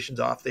conversations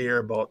off the air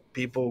about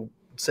people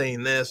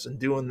saying this and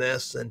doing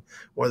this, and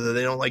whether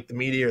they don't like the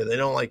media or they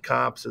don't like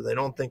cops or they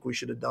don't think we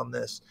should have done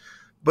this.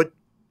 But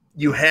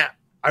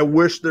I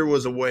wish there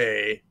was a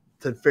way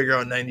to figure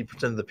out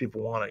 90% of the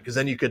people want it, because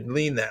then you could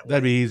lean that way.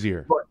 That'd be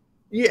easier.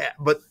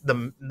 But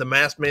the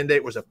mask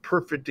mandate was a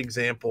perfect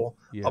example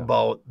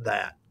about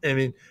that. I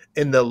mean,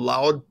 and the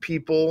loud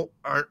people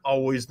aren't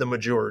always the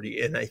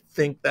majority. And I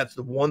think that's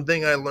the one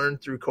thing I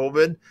learned through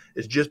COVID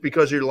is just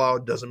because you're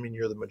loud doesn't mean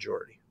you're the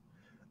majority.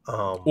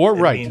 Or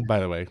right, by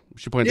the way. We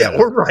should point that out.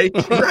 Or right.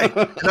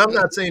 And I'm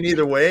not saying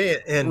either way.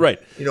 And,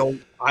 right.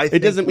 I think it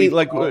doesn't mean,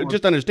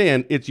 just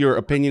understand, it's your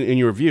opinion and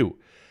your view.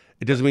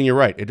 It doesn't mean you're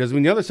right. It doesn't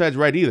mean the other side's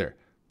right either.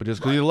 But just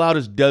because you're the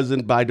loudest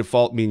doesn't by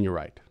default mean you're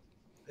right.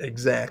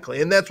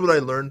 Exactly. And that's what I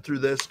learned through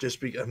this,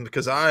 just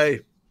because I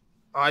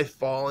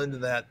fall into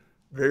that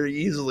very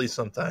easily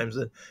sometimes.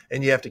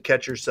 And you have to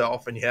catch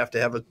yourself, and you have to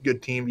have a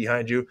good team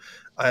behind you.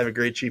 I have a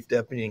great chief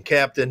deputy and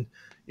captain,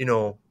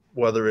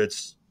 whether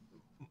it's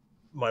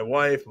my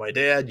wife, my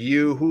dad,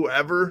 you,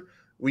 whoever,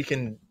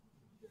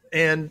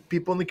 and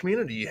people in the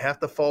community. You have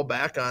to fall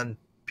back on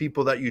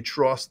people that you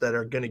trust that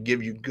are going to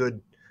give you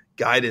good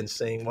guidance,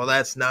 saying, well,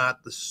 that's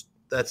not the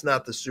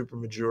super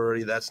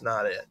majority. That's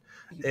not it.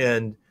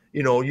 And,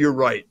 you're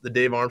right. The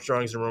Dave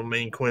Armstrongs and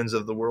Romaine Quinns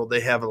of the world,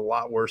 they have it a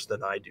lot worse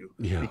than I do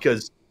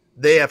because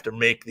they have to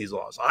make these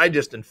laws. I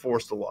just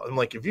enforce the law. I'm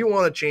like, if you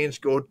want to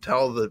change, go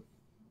tell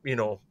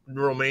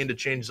Romaine to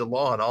change the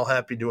law, and I'll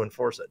happy to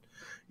enforce it.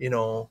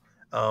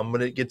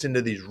 When it gets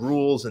into these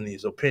rules and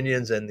these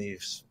opinions and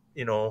these,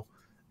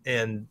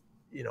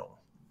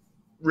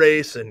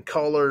 race and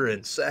color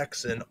and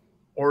sex and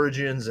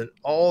origins and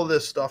all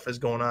this stuff is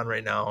going on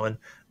right now. And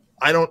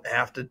I don't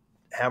have to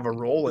have a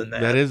role in that.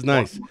 That is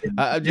nice.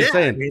 I'm just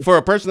saying, for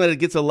a person that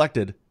gets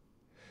elected,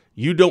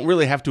 you don't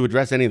really have to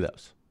address any of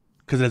those,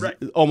 because it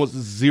has almost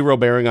zero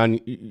bearing on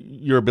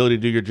your ability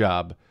to do your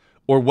job,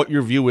 or what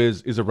your view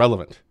is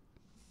irrelevant,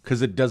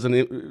 because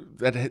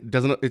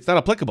it's not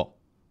applicable.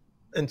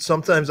 And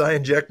sometimes I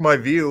inject my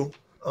view,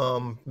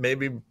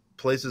 maybe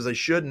places I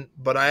shouldn't,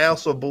 but I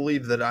also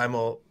believe that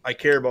I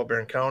care about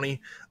Barron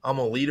County. I'm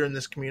a leader in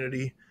this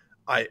community.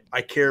 I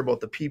care about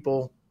the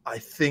people. I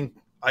think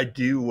I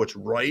do what's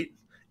right,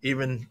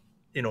 even,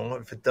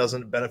 if it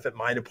doesn't benefit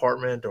my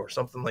department or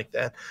something like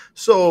that.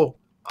 So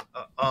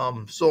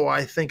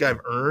I think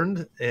I've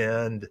earned,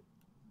 and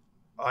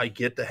I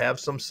get to have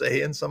some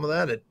say in some of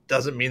that. It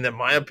doesn't mean that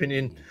my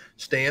opinion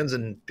stands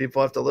and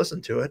people have to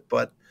listen to it,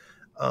 but,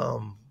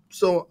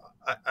 so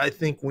I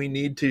think we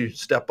need to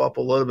step up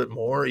a little bit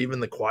more. Even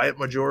the quiet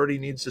majority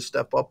needs to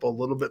step up a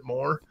little bit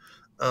more,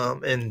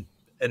 and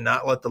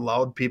not let the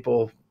loud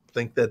people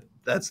think that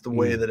that's the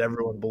way that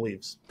everyone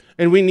believes.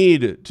 And we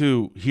need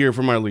to hear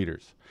from our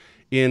leaders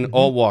in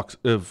all walks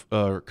of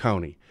our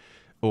county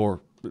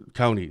or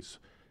counties.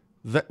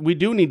 That we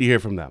do need to hear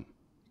from them,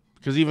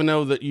 because even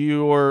though that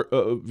your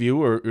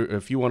view, or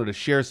if you wanted to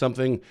share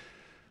something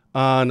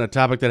on a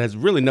topic that has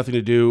really nothing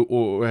to do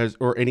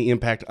or any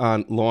impact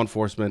on law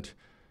enforcement,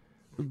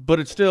 but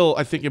it's still,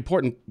 I think,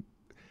 important.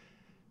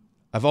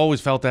 I've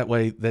always felt that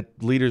way,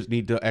 that leaders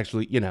need to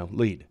actually,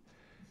 lead.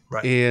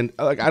 Right. And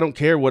I don't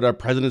care what our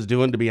president's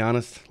doing, to be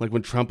honest. Like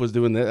when Trump was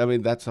doing that, I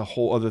mean, that's a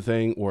whole other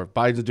thing. Or if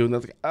Biden's doing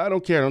that, I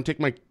don't care. I don't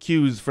take my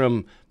cues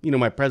from,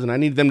 my president. I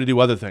need them to do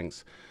other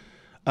things.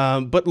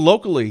 But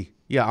locally,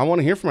 I want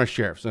to hear from our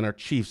sheriffs and our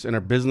chiefs and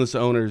our business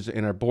owners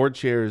and our board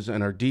chairs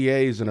and our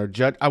DAs and our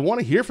judge. I want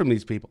to hear from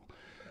these people.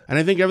 And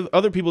I think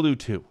other people do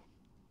too.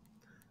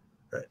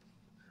 Right.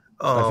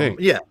 I think.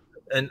 Yeah.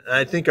 And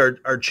I think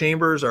our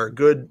chambers are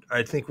good.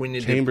 I think we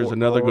need Chambers,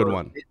 another good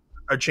one.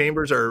 Our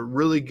chambers are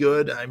really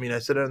good. I mean, I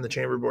sit on the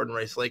chamber board in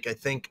Rice Lake. I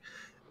think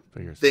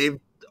they've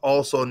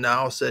also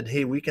now said,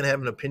 hey, we can have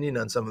an opinion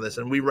on some of this.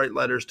 And we write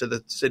letters to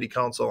the city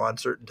council on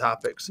certain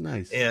topics.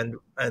 Nice. And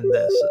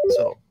this.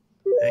 So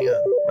hang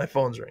on. My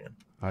phone's ringing.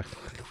 I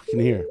can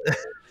hear.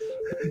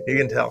 You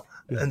can tell.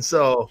 And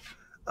so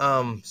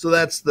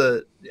that's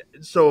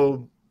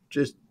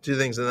just two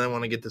things. And then I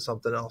want to get to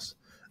something else.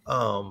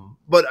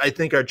 But I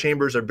think our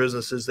chambers, our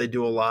businesses, they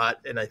do a lot.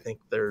 And I think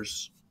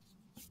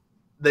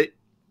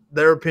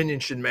their opinion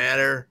should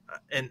matter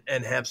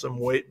and have some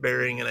weight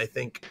bearing. And I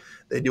think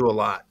they do a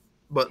lot.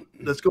 But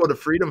let's go to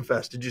Freedom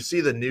Fest. Did you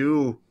see the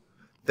new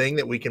thing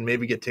that we can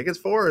maybe get tickets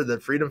for? Or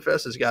that Freedom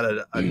Fest has got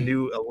a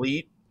new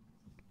elite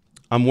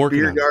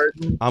beer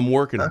garden? I'm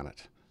working on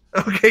it.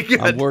 Okay, good.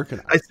 I'm working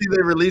on it. I see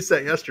they released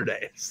that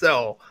yesterday.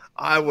 So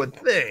I would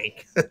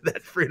think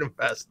that Freedom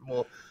Fest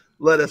will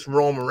let us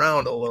roam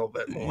around a little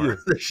bit more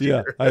this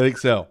year. Yeah, I think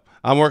so.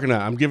 I'm working on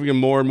it. I'm giving them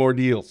more and more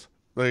deals.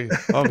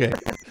 Okay.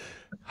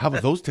 How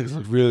about those tickets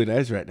look really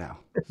nice right now?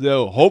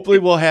 So hopefully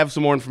we'll have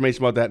some more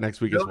information about that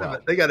next week as well.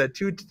 They got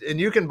and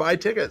you can buy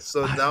tickets.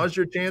 So now's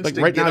your chance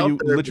to right get now out you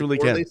there literally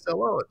before can. They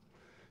sell out.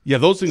 Yeah,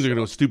 those things are going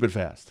to go stupid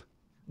fast.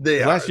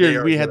 Last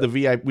year we had the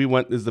VIP. We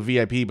went as the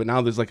VIP, but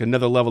now there's like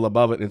another level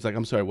above it, and it's like,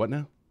 I'm sorry, what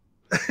now?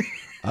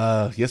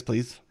 Yes,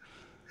 please.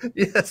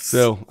 Yes.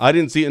 So I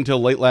didn't see it until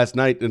late last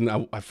night,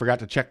 and I forgot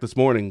to check this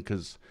morning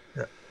because.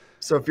 Yeah.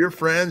 So if your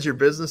friends, your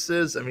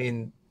businesses, I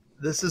mean,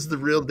 this is the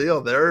real deal.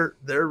 They're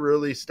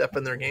really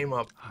stepping their game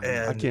up,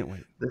 and I can't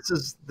wait. This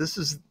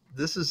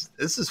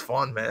is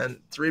fun, man.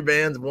 3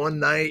 bands, one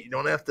night. You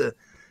don't have to.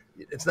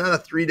 It's not a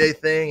 3-day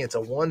thing. It's a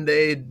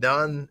 1-day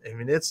done. I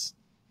mean, it's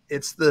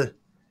the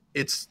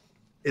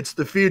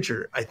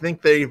future. I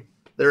think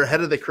they're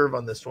ahead of the curve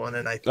on this one,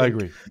 and I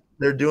agree.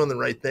 They're doing the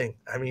right thing.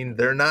 I mean,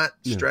 they're not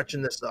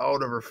stretching this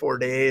out over 4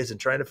 days and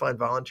trying to find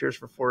volunteers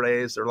for 4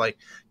 days. They're like,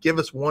 give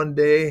us 1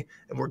 day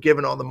and we're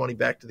giving all the money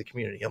back to the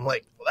community. I'm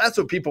like, well, that's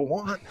what people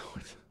want.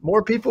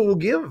 More people will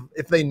give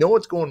if they know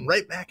it's going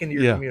right back into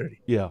your community.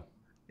 Yeah.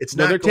 It's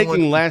no, not they're taking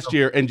going last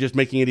year and just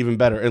making it even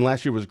better. And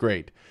last year was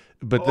great.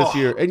 But this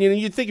year, and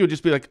you'd think it would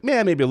just be like,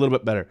 man, maybe a little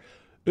bit better.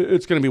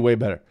 It's going to be way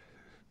better.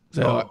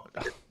 So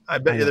I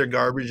bet you their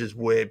garbage is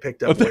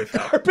picked up way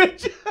fast.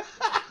 Garbage.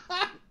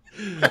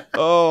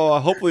 Oh,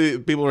 hopefully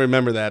people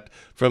remember that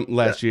from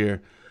last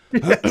year.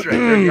 That's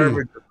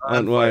right.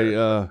 And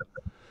why,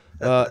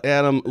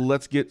 Adam,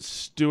 let's get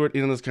Stuart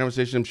in on this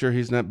conversation. I'm sure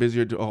he's not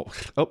busier.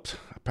 Oops.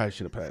 I probably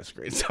should have put that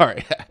screen.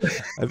 Sorry.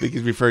 I think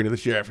he's referring to the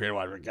sheriff here.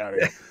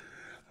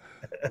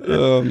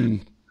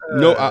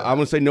 No, I'm going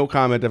to say no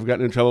comment. I've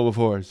gotten in trouble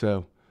before.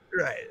 So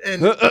right.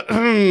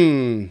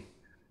 And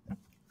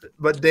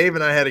but Dave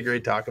and I had a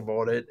great talk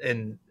about it,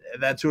 and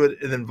that's who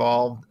it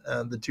involved.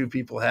 The two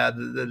people had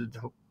to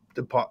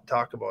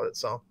talk about it.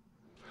 So,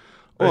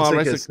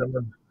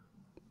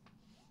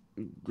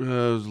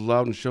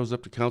 Loudon shows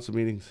up to council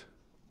meetings.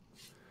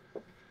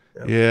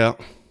 Yeah,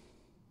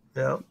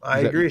 I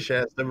agree,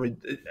 Shasta.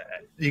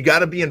 You got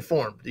to be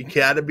informed. You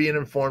got to be an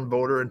informed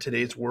voter in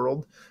today's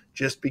world.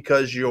 Just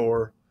because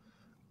you're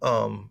at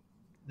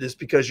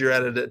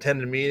an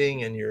attended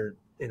meeting and you're,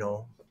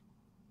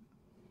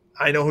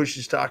 I know who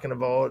she's talking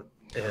about.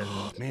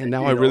 And man,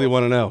 now I really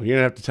want to know. You're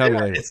gonna have to tell me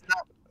later. It's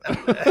not,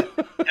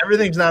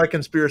 everything's not a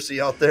conspiracy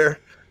out there.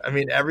 I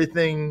mean,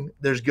 everything,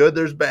 there's good,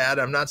 there's bad.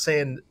 I'm not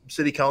saying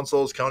city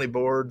councils, county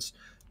boards,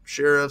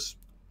 sheriffs,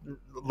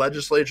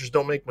 legislatures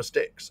don't make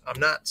mistakes. I'm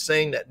not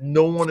saying that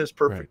no one is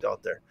perfect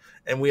out there,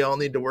 and we all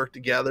need to work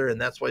together. And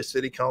that's why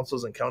city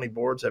councils and county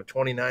boards have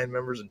 29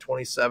 members and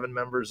 27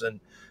 members, and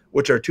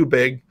which are too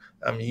big.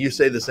 I mean, you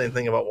say the same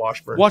thing about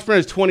Washburn. Washburn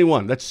is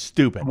 21. That's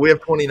stupid. We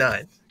have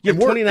 29. You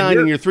have 29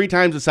 and you're 3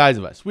 times the size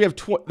of us. We have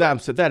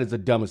that is the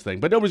dumbest thing.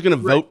 But nobody's going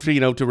to vote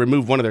to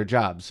remove one of their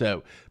jobs.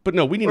 So, but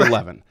no, we need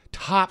 11.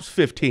 Tops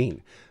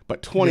 15.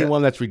 But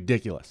 21, that's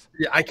ridiculous.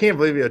 Yeah, I can't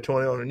believe you have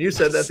 21. And you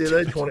said that the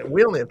other day. 20.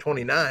 We only have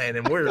 29,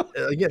 and we're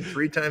again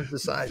 3 times the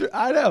size.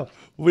 I know.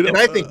 And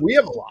I think we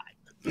have a lot.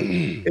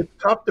 It's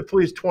tough to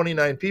please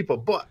 29 people,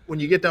 but when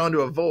you get down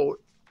to a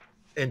vote,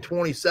 and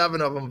 27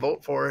 of them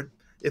vote for it,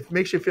 it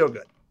makes you feel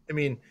good. I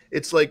mean,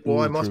 it's like,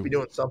 well, I must be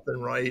doing something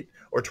right.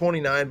 Or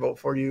 29 vote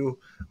for you,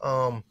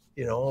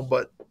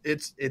 but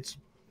it's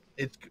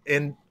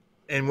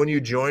and when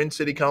you join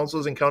city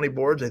councils and county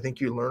boards, I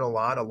think you learn a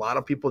lot. A lot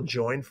of people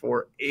join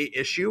for a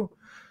issue,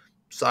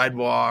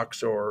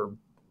 sidewalks or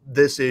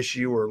this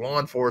issue or law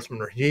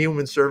enforcement or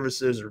human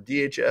services or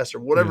DHS or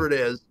whatever it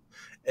is.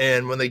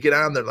 And when they get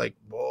on, they're like,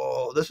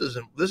 whoa, this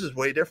is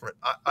way different.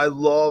 I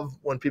love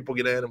when people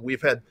get in, and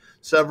we've had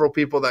several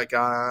people that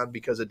got on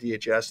because of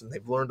DHS, and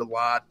they've learned a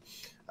lot.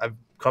 I've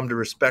come to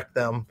respect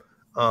them.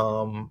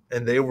 And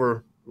they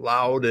were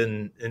loud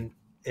and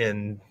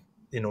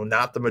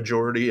not the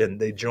majority, and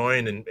they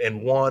joined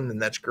and won,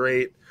 and that's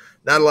great.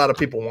 Not a lot of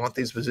people want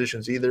these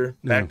positions either.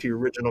 Back to your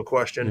original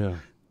question,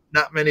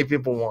 not many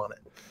people want it.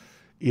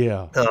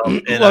 Yeah.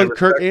 And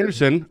Kirk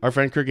Anderson, our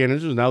friend Kirk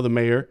Anderson, is now the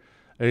mayor.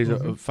 He's a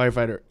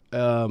firefighter.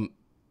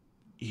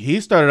 He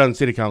started on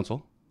city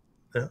council,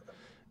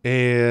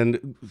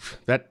 and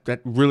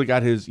that really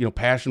got his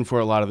passion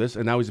for a lot of this.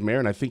 And now he's a mayor,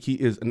 and I think he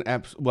is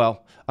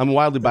I'm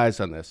wildly biased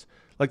on this.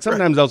 Like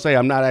sometimes I'll say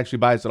I'm not actually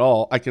biased at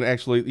all. I can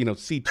actually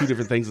see 2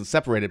 different things and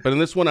separate it. But in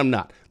this one, I'm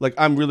not. Like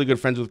I'm really good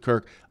friends with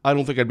Kirk. I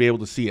don't think I'd be able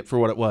to see it for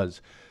what it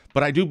was.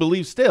 But I do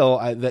believe still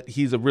that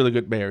he's a really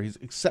good mayor. He's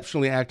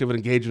exceptionally active and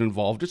engaged and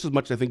involved, just as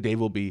much as I think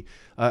Dave will be.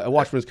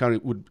 Washburn County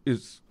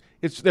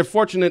they're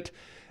fortunate.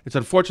 It's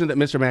unfortunate that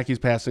Mr. Mackey's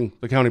passing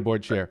the county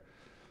board chair,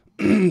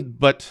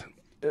 but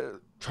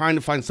trying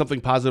to find something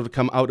positive to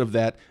come out of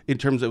that in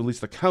terms of at least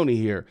the county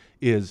here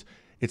is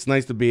it's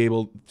nice to be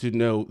able to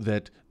know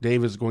that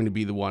Dave is going to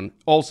be the one.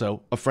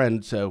 Also a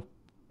friend, so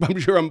I'm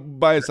sure I'm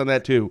biased on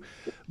that too.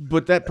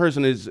 But that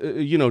person is,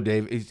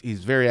 Dave,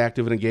 he's very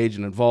active and engaged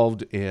and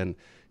involved, and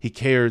he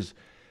cares.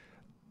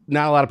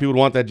 Not a lot of people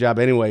want that job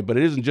anyway, but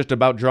it isn't just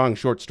about drawing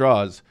short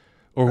straws.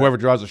 Or whoever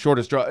draws the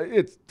shortest straw,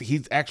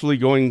 he's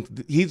going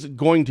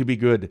to be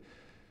good.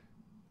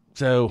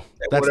 So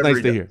that's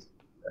nice to hear.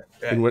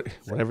 And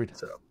whatever he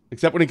does.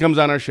 Except when he comes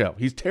on our show.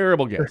 He's a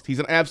terrible guest. He's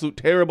an absolute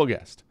terrible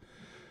guest.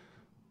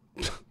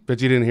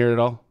 Bet you didn't hear it at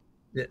all?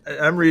 Yeah,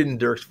 I'm reading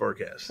Dirk's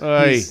forecast.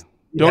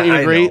 Don't you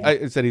agree?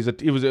 I said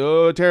he was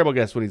a terrible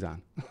guest when he's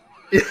on.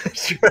 Yeah,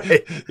 that's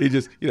right. He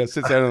just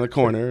sits down in the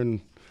corner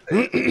and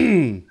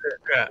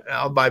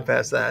I'll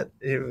bypass that.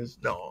 It was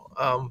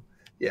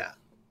yeah.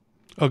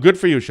 Oh, good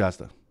for you,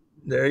 Shasta.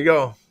 There you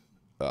go.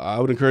 I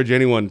would encourage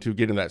anyone to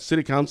get in that.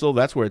 City council,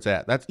 that's where it's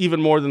at. That's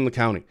even more than the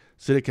county.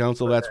 City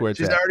council, that's where it's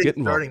She's at. already Get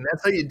involved. starting.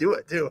 That's how you do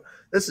it too.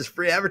 This is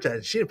free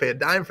advertising. She didn't pay a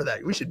dime for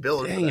that. We should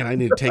bill her. Dang it, I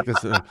need to take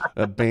this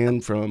a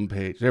ban from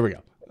page. There we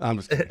go. I'm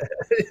just kidding.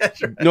 Yeah,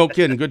 sure. No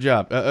kidding. Good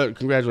job.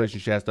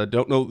 Congratulations, Shasta. I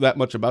don't know that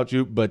much about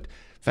you, but the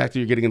fact that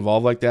you're getting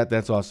involved like that,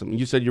 that's awesome.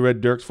 You said you read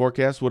Dirk's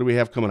forecast. What do we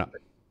have coming up?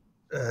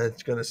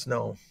 It's going to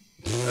snow.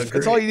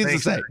 That's all you need to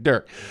say,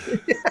 Dirk.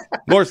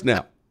 More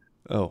snow.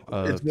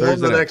 It's warm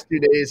the next 2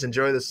 days.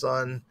 Enjoy the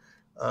sun.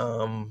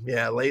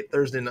 Late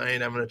Thursday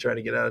night, I'm going to try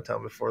to get out of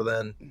town before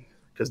then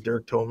because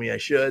Dirk told me I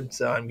should,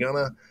 so I'm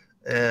gonna.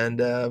 And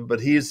but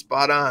he's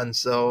spot on.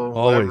 So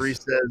whatever he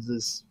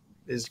says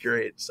is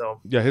great. So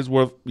yeah, his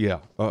worth. Yeah,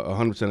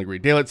 100% agree.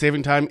 Daylight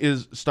saving time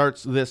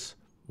starts this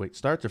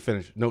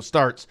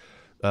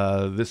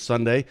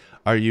Sunday.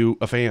 Are you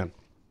a fan?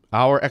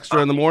 Hour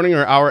extra in the morning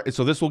or hour?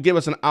 So this will give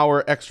us an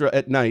hour extra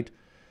at night.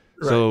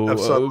 Right,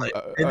 so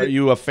are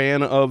you a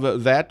fan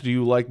of that? Do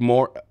you like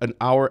more an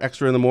hour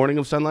extra in the morning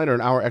of sunlight or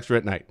an hour extra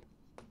at night?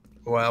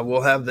 Well,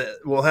 we'll have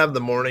the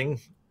morning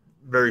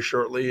very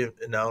shortly, and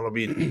now it'll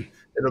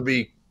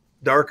be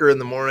darker in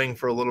the morning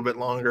for a little bit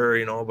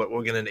longer, but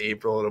we'll get into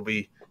April.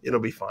 It'll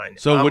be fine.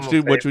 So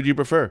which would you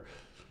prefer?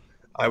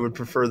 I would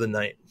prefer the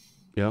night.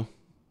 Yeah.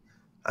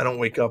 I don't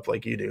wake up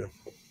like you do.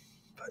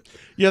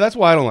 Yeah, that's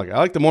why I don't like it. I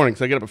like the morning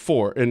because I get up at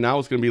 4, and now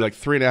it's going to be like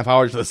 3.5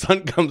 hours till the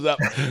sun comes up.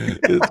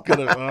 It's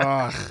going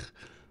to.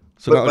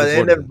 So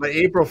but by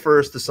April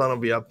 1st, the sun will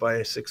be up by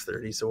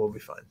 6:30, so we'll be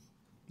fine.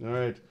 All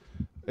right.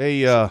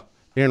 Hey,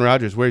 Aaron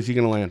Rodgers, where is he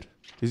going to land?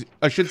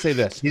 I should say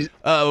this.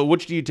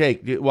 Which do you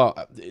take? Well,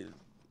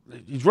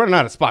 he's running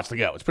out of spots to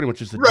go. It's pretty much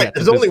just the Jets.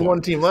 There's only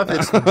one team left.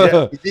 It's the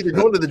Jets. He's either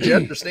going to the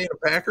Jets or staying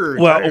a Packer.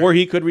 Or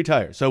he could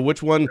retire. So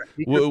which one?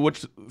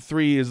 Which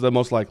 3 is the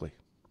most likely?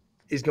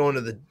 He's going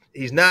to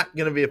He's not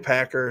going to be a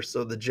Packer,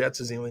 so the Jets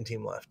is the only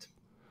team left.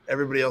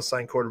 Everybody else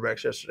signed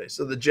quarterbacks yesterday,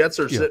 so the Jets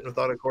are sitting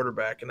without a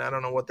quarterback, and I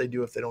don't know what they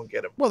do if they don't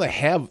get him. Well, they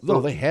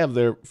have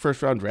their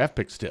first round draft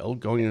pick still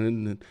going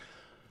in.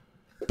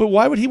 But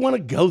why would he want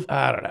to go?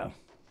 I don't know.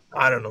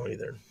 I don't know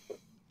either.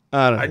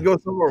 I'd go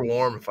somewhere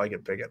warm if I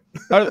could pick it.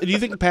 Do you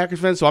think Packers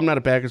fans? So I'm not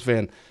a Packers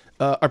fan.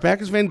 Are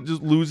Packers fans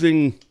just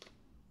losing?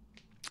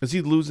 Is he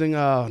losing?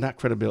 Not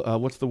credibility.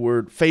 What's the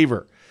word?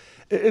 Favor.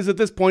 Is at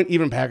this point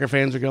even Packer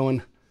fans are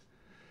going?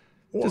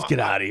 Just get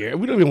out of here.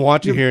 We don't even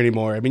want you here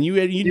anymore. I mean, you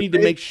need to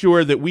make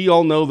sure that we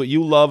all know that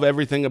you love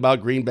everything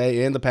about Green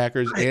Bay and the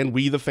Packers and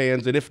we the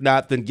fans. And if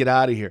not, then get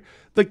out of here.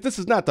 Like, this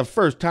is not the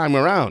first time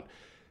around.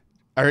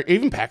 Are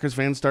even Packers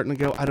fans starting to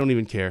go, I don't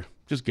even care.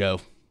 Just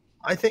go.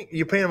 I think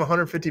you pay him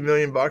 $150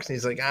 million and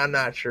he's like, I'm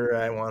not sure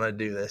I want to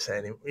do this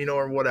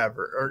anymore, or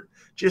whatever. Or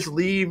just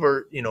leave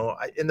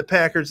in the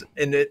Packers,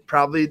 and it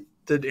probably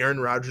to Aaron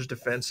Rodgers'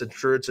 defense, I'm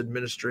sure it's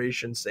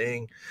administration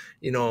saying,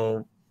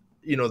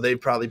 they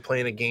probably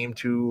playing a game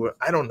too.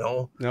 I don't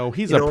know. No,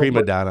 he's a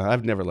prima donna.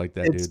 I've never liked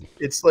that dude.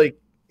 It's like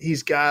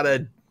he's got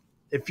to.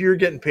 If you're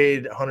getting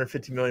paid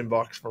 $150 million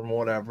from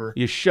whatever,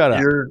 you shut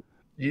up.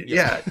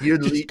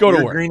 You go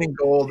to work. Green and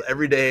gold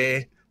every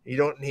day. You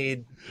don't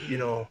need you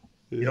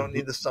don't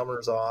need the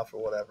summers off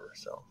or whatever.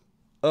 So.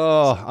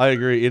 Oh, I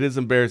agree. It is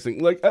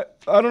embarrassing. Like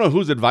I don't know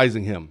who's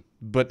advising him,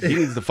 but he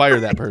needs to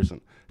fire that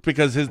person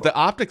because the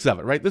optics of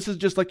it, right? This is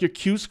just like your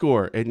Q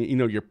score and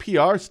your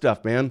PR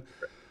stuff, man.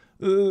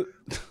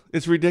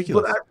 It's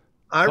ridiculous.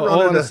 Hold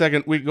on a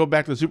second. We go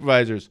back to the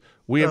supervisors.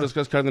 We have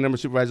discussed cutting the number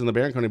of supervisors on the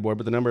Barron County Board,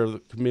 but the number of the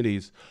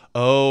committees.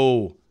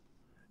 Oh,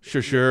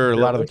 sure. A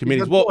lot of the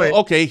committees. Well,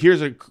 okay,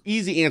 here's an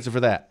easy answer for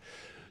that.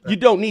 You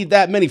don't need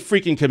that many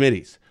freaking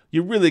committees.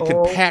 You really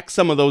could pack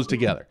some of those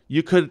together.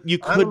 You could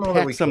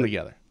pack some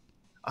together.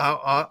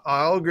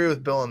 I'll agree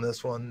with Bill on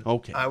this one.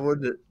 Okay. I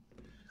would.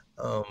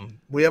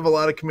 We have a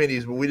lot of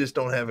committees, but we just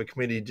don't have a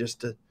committee just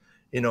to,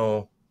 you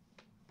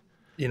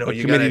got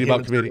committee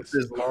about committees,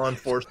 law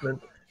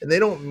enforcement, and they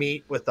don't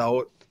meet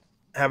without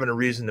having a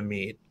reason to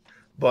meet.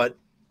 But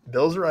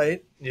Bill's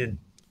right. I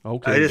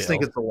just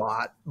think it's a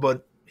lot,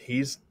 but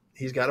he's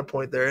got a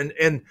point there,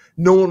 and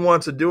no one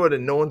wants to do it,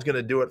 and no one's going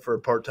to do it for a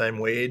part-time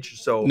wage.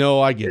 So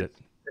no, I get it.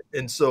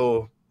 And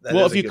so,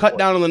 if you cut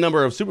down on the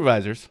number of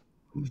supervisors,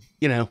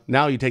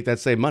 now you take that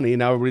same money, and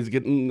now everybody's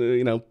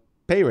getting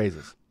pay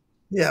raises.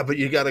 Yeah, but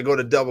you got to go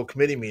to double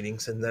committee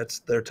meetings, and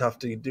they're tough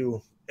to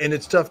do. And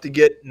it's tough to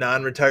get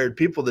non-retired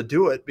people to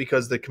do it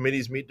because the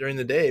committees meet during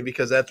the day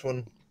because that's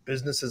when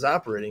business is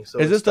operating. So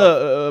is this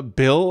the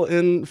Bill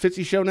and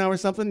Fitzy show now or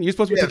something? You're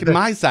supposed to be taking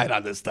my side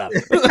on this stuff.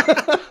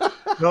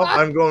 No,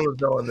 I'm going with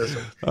Bill on this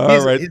one.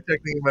 All right.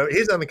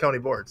 He's on the county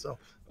board. So.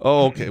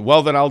 Oh, okay.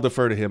 Well, then I'll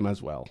defer to him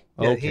as well.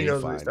 Yeah, okay, he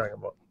knows fine. what he's talking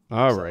about.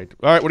 All right.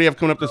 What do you have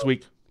coming up this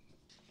week?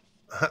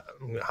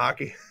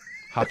 Hockey.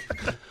 All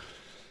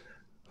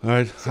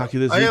right, hockey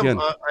this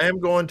weekend. I am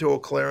going to Eau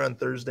Claire on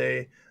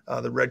Thursday.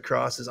 The Red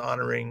Cross is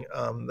honoring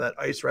that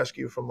ice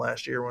rescue from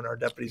last year when our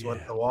deputies went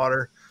in the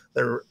water.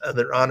 They're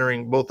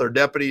honoring both our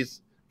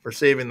deputies for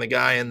saving the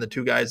guy and the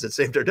 2 guys that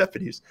saved our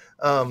deputies.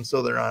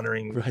 So they're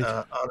honoring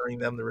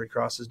them. The Red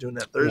Cross is doing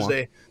that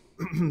Thursday.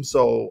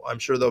 So I'm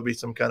sure there'll be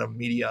some kind of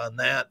media on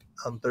that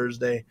on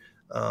Thursday.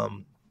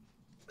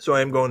 So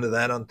I am going to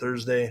that on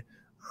Thursday.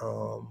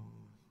 So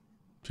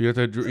you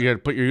have to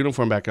put your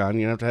uniform back on.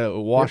 You have to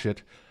wash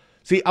it.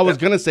 See, I was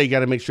going to say you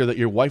got to make sure that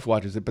your wife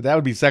watches it, but that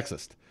would be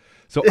sexist.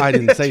 So I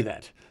didn't say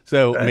that.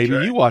 So maybe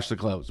you wash the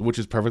clothes, which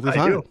is perfectly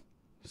fine. Do.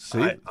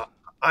 See,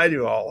 I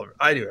do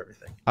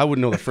everything. I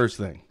wouldn't know the first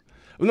thing.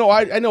 No,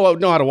 I know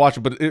how to wash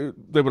it, but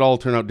they would all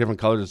turn out different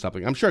colors or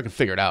something. I'm sure I could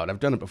figure it out. I've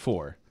done it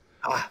before.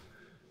 I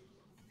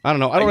don't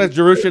know. I don't have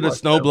Jerusha to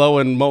snow blow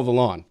and mow the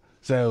lawn.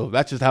 So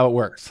that's just how it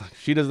works.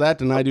 She does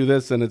that, and I do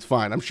this, and it's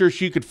fine. I'm sure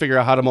she could figure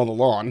out how to mow the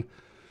lawn,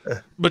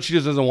 but she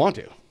just doesn't want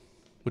to,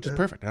 which is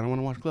perfect. I don't want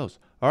to wash clothes.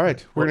 All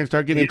right, we're going to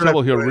start getting in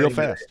trouble here real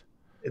fast.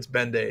 It's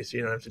Ben Day, so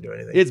you don't have to do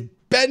anything. It's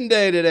Ben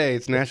Day today.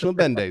 It's National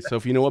Ben Day. So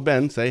if you know a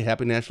Ben, say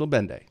Happy National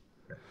Ben Day.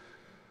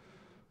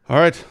 All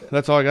right,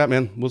 that's all I got,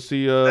 man. We'll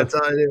see. That's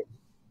all I do.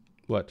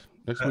 What?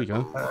 Next week,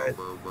 huh? All right.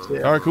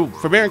 All right, cool.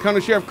 For Barron County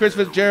Sheriff Chris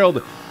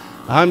Fitzgerald,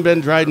 I'm Ben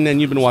Dryden, and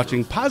you've been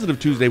watching Positive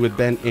Tuesday with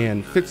Ben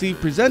and Fitzy,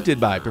 presented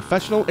by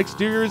Professional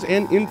Exteriors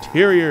and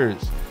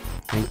Interiors.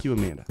 Thank you,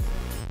 Amanda.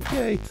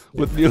 Yay.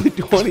 With nearly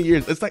 20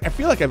 years. It's like I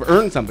feel like I've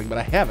earned something, but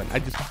I haven't. I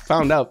just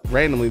found out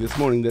randomly this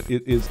morning that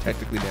it is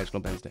technically National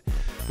Ben's Day.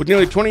 With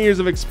nearly 20 years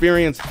of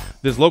experience,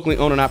 this locally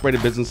owned and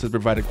operated business has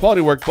provided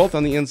quality work both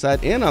on the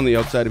inside and on the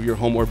outside of your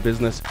home or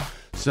business.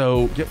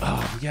 So, we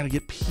got to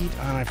get Pete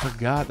on. I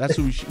forgot. That's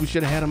who we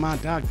should have had him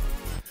on, dog.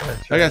 I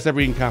got to start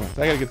reading comments.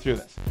 I got to get through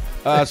this.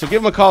 So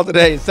give him a call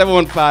today,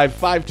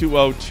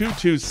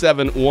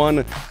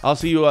 715-520-2271. I'll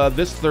see you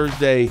this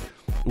Thursday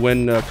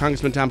when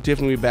Congressman Tom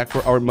Tiffany will be back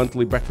for our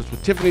monthly Breakfast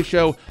with Tiffany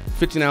show.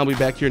 Fitzy and I will be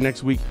back here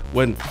next week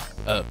when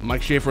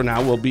Mike Schaefer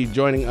now will be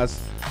joining us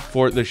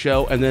for the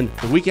show. And then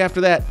the week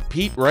after that,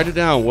 Pete, write it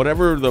down.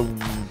 Whatever the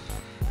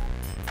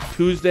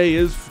Tuesday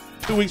is,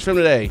 2 weeks from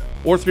today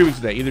or 3 weeks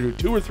today. Either do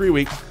 2 or 3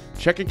 weeks.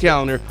 Check your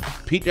calendar.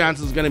 Pete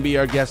Johnson is going to be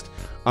our guest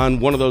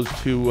on one of those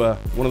two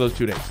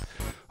days.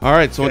 All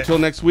right, so until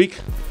next week,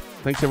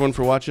 thanks everyone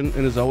for watching,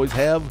 and as always,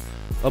 have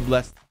a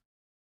blessed